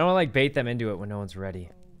 I don't want to like bait them into it when no one's ready.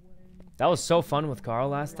 That was so fun with Carl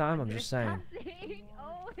last time. I'm just saying.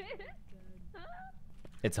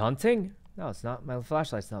 It's hunting? No, it's not. My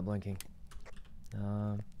flashlight's not blinking.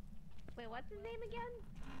 Wait, what's his name again?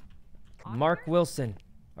 Mark Wilson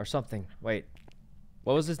or something. Wait,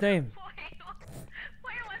 what was his name? Mark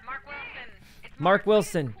Wilson. It's Mark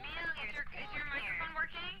Wilson. Mia, is your microphone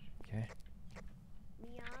working? Okay.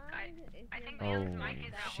 I think Mia's mic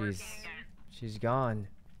is not working again. She's gone.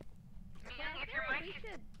 Mia, if your mic is...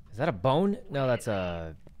 Is that a bone? No, that's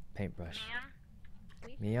a paintbrush.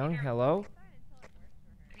 Mia? Myung, hello?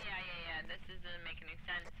 Yeah. This isn't making any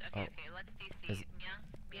sense. Okay, let's DC.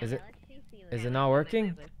 Mia? Is it not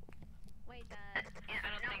working? Wait, I don't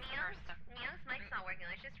think Mio's mic's not working.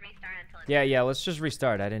 Let's just restart until it's... Yeah, let's just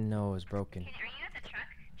restart. I didn't know it was broken. Are you at the truck?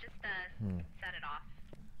 Just set it off.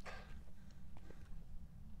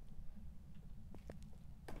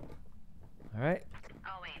 All right.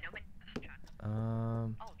 Oh wait, nobody at the truck. Oh,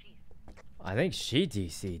 jeez. I think she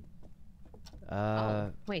DC'd.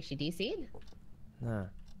 Wait, she DC'd? Nah.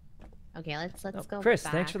 Okay, let's go. Chris,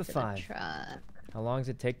 back thanks for the to 5. truck. How long does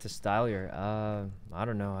it take to style your? I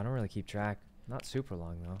don't know. I don't really keep track. Not super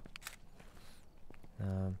long though.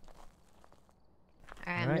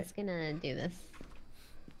 Alright, I'm just gonna do this.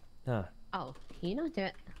 Huh. Oh, can you not do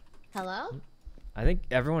it? Hello? I think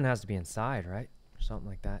everyone has to be inside, right? Or something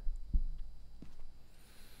like that.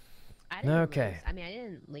 I didn't Okay. lose. I mean, I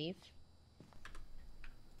didn't leave.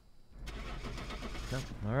 No.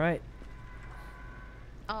 All right.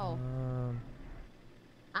 Oh.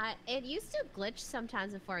 It used to glitch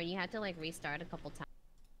sometimes before, and you had to like restart a couple times.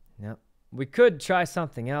 Yep. We could try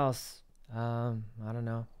something else. I don't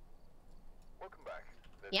know. Welcome back.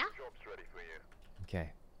 There's Yeah? jobs ready for you.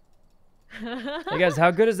 Okay. Hey guys, how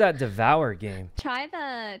good is that Devour game? Try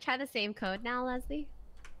the same code now, Leslie.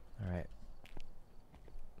 All right.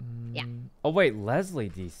 Yeah. Oh wait, Leslie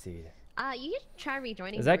DC'd. You can try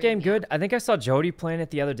rejoining. Is the that game room, yeah. good? I think I saw Jody playing it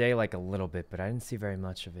the other day, like a little bit, but I didn't see very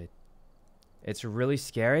much of it. It's really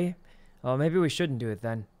scary. Oh, maybe we shouldn't do it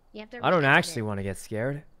then. You have to I don't re-edit actually it. want to get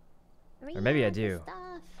scared. Or maybe I Re-edit the do.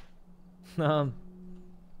 stuff.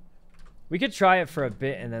 We could try it for a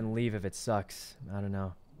bit and then leave if it sucks. I don't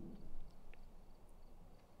know.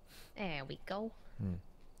 There we go.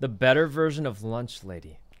 The better version of Lunch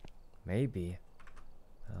Lady. Maybe.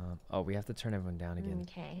 Oh, we have to turn everyone down again.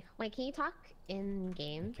 Okay. Wait, can you talk in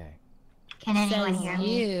game? Okay. Can anyone Says hear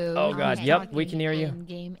me? you. Oh, God, I'm yep, we talking can hear you. In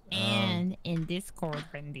game and in Discord,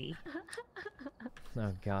 Wendy.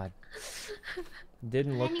 Oh, God.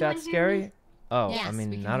 Didn't look anyone that hear scary? me? Oh, Yes, I we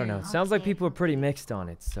mean, can I don't hear know. you. It sounds like Okay. people are pretty mixed on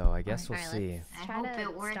it, so I guess we'll Alright, see. I Try hope to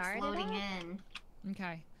it works start it loading up. in.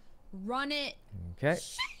 Okay. Run it. Okay.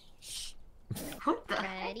 What the?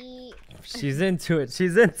 Ready? She's into it.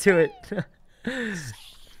 She's into it.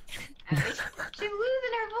 She's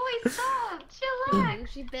losing her voice. Stop. Chillax.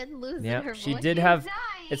 She's been losing Yep, her she voice. did have.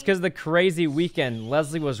 It's because the crazy weekend.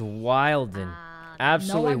 Leslie was wildin'.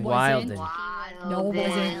 Absolutely No, I wasn't. wildin'. No, it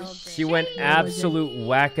wasn't. She went absolute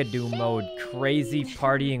wackadoo mode. Crazy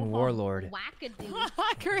partying warlord. Wackadoo.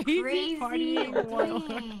 Crazy partying world.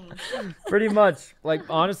 Dang. Pretty much. Like,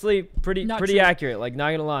 honestly, pretty Not pretty true. accurate. Like,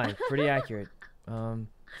 not gonna lie. Pretty accurate. Mia,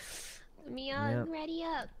 Yep. ready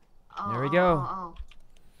up. There we go.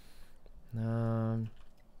 Oh.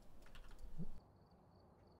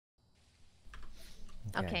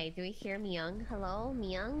 Okay, do we hear Myung? Hello,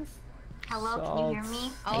 Myungs? Hello, can you hear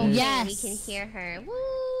me? Oh, Yes. we can hear her.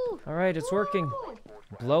 Woo! All right, it's working.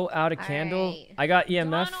 Blow out a candle. Alright. I got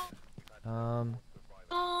EMF. Donald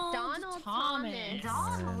Thomas.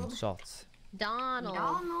 And salts. Donald.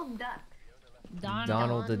 Donald Duck.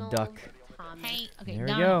 Donald the Duck. Thomas. Hey, okay, There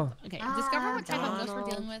we Donald. go. Okay, discover what type of ghost we're Donald.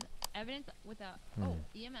 dealing with. Evidence with a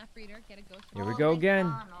EMF reader. Get a ghost. Here we Oh, go again.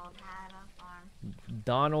 Donald had a farm.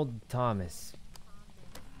 Donald Thomas.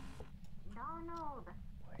 Donald.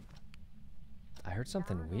 I heard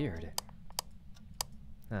something weird.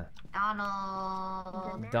 Huh.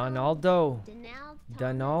 Donald. Donaldo. Donald.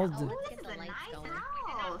 Donald. Oh, This let's is get a the lights nice going.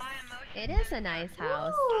 house. It is a nice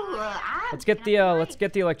house. Ooh, Let's get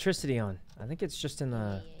the electricity on. I think it's just in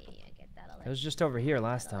the. Yeah, get that It was just over here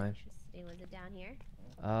last time. electricity. Was it down down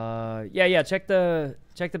here? Yeah. Check the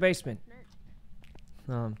basement.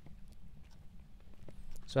 So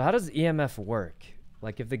how does EMF work?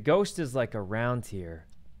 Like if the ghost is like around here.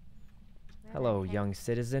 Hello, young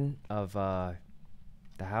citizen of the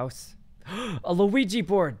house. A Luigi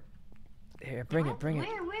board. Here, bring it. Where?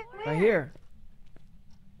 Right here.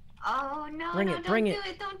 Oh no! Bring it, bring it.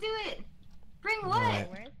 Don't do it! Bring what? Alright.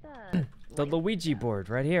 Where's The Luigi board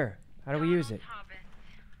right here. How do we use it?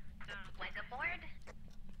 Like a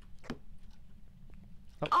board?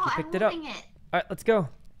 Oh, Oh, you I'm picked it up. moving it. Alright, let's go.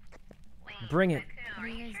 Wait, Bring it. Sykkuno, are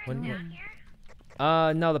you guys When- still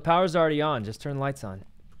out here? No, the power's already on. Just turn the lights on.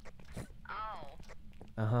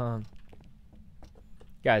 Oh.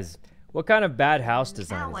 Guys, what kind of bad house Now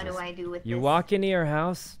design what is do this? I do with You this? walk into your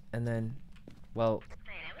house and then, well,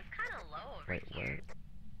 Wait, it was kind of low over wait, here.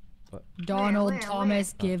 Donald Where?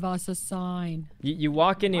 Thomas, give us a sign. you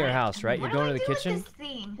walk into your What? house, right? You're What do going I to the do with kitchen. this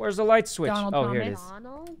thing? Where's the light switch? Donald Oh, here it is. Thomas.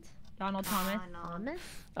 Donald Donald Thomas. No.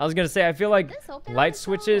 I was gonna say, I feel like This open on light its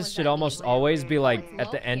own, or switches is should that almost me? always be like Wait,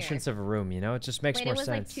 at the low here. entrance of a room. You know, it just makes Wait, more it was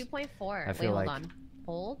sense. like 2.4. I feel Wait, like- hold on.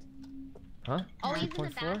 Hold. Huh? Oh, he's in the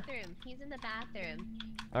 2.4? bathroom. He's in the bathroom.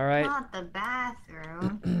 All right. Not the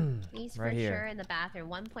bathroom. He's Right for here. sure in the bathroom.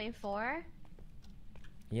 1.4.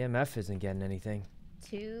 EMF isn't getting anything.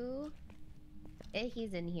 2.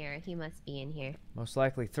 He's in here. He must be in here. Most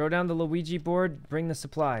likely. Throw down the Luigi board. Bring the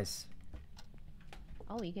supplies.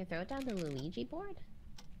 Oh, you can throw down the Luigi board?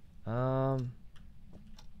 Um.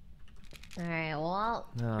 Alright, well,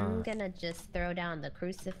 No. I'm gonna just throw down the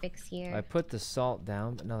crucifix here. I put the salt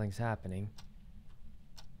down, but nothing's happening.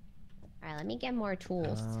 Alright, let me get more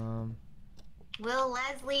tools. Will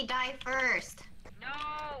Leslie die first?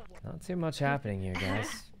 No! Not too much happening here,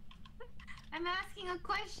 guys. I'm asking a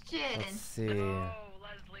question. Let's see. No,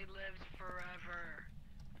 Leslie lives forever.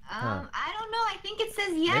 I don't know. I think it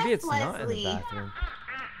says yes, Maybe it's Leslie. not in the bathroom.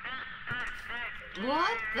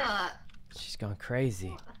 What the? She's gone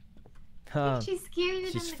crazy. She's scarier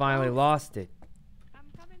than She's the finally ghost. lost it. I'm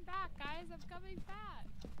coming back, guys. I'm coming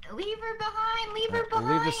back. Leave her behind. Leave her We'll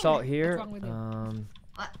behind. leave the salt here. wrong with you?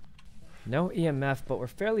 What? No EMF, but we're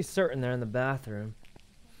fairly certain they're in the bathroom.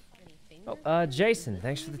 Oh, Jason,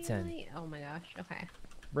 thanks for the 10. Oh my gosh, okay.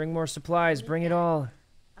 Bring more supplies. Bring it all.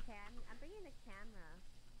 Okay, I'm bringing the camera.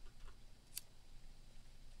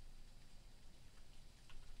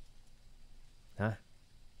 Huh?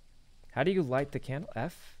 How do you light the candle?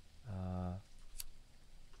 F?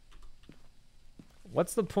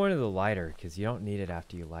 What's the point of the lighter? Because you don't need it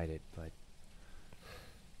after you light it, but...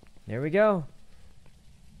 There we go.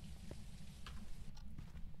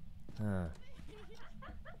 Huh.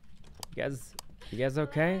 You guys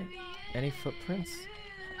okay? Any footprints?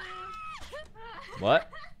 What?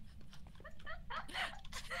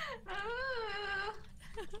 Ooh.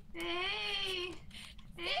 Hey.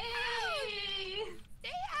 Hey. Stay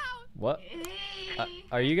out. What? Hey.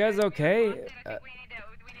 Are you guys okay? I think we need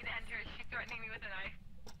to enter. She's threatening me with a knife.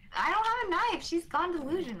 I don't have a knife. She's gone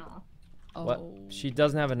delusional. Oh. What? She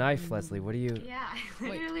doesn't have a knife, Leslie. What do you... Yeah,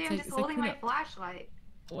 Wait, literally, I'm say- just say holding my Kuno. flashlight.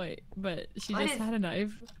 Wait, but she What just is- had a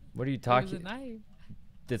knife. What are you It was a talking... knife.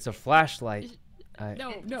 It's a flashlight.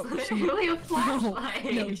 No, no. It's She, literally a no,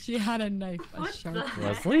 flashlight. no, she had a knife. A What sharp the knife.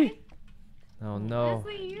 Leslie? Oh no.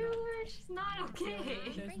 Leslie, she's not okay.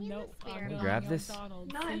 There's Bring in no. the spirit I'm box. Grab going this?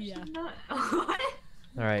 Donald. No, See she's ya. not. What?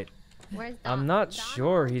 Alright. Where's I'm not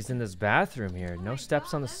sure he's in this bathroom here. Oh No my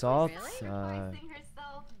steps on the God, salt. Leslie's sacrificing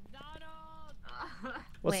herself.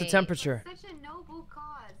 What's the Wait. temperature? Such a noble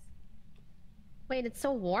cause. Wait, it's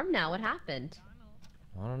so warm now. What happened?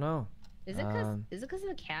 I don't know. Is it because of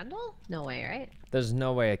the candle? No way, right? There's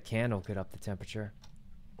no way a candle could up the temperature.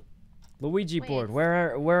 Luigi Wait, board, it's-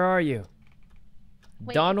 where are you? Wait,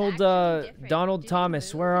 it's Donald actually different. Donald Do they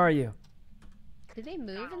Thomas, move? where are you? Do they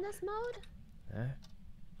move in this mode?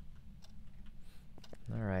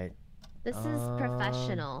 Alright. This is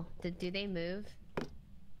professional. Do they move?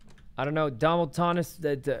 I don't know. Donald Thomas,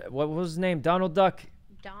 what was his name? Donald Duck.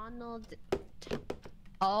 Donald.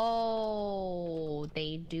 Oh,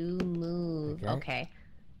 they do move. Okay. Okay.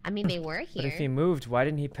 I mean, they were here. But if he moved, why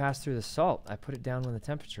didn't he pass through the salt? I put it down when the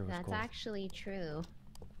temperature was That's cold. actually true.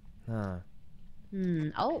 Huh.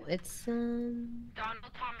 Oh, it's Donald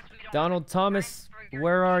Thomas, we don't Donald have Thomas, time for your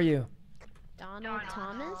where are you? Donald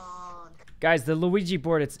Thomas. Guys, the Luigi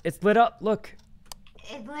board, it's lit up. Look.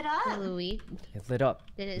 It lit up. Louis. It's lit up.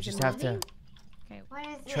 Did it? We is just it have to moving? What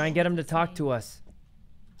is try and it? get him to talk to us.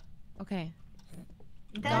 Okay.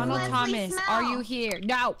 Does Donald Leslie Thomas, smell? are you here?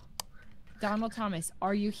 No. Donald Thomas,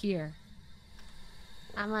 are you here?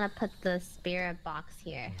 I'm gonna put the spirit box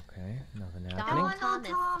here. Okay, nothing happening. Donald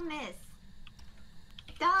Thomas.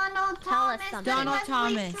 Donald Tell us something. Donald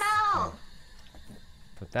Thomas. Smell.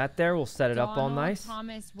 Put that there. We'll set it up all Donald nice.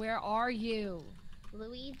 Thomas, where are you?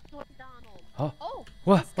 Louise Donald. Oh, Oh,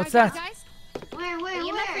 what? What's that? Guys? Where, the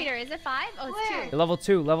EMF reader, is it 5? Oh, it's Where? 2. Level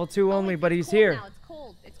 2. Level 2 only, but he's cold here. Now. It's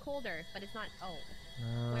cold. It's colder, but it's not. Oh.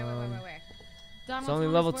 Where? Donald It's only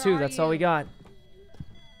Thomas, level where 2. are That's all we you? got.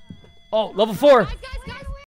 Oh, level 4. Guys,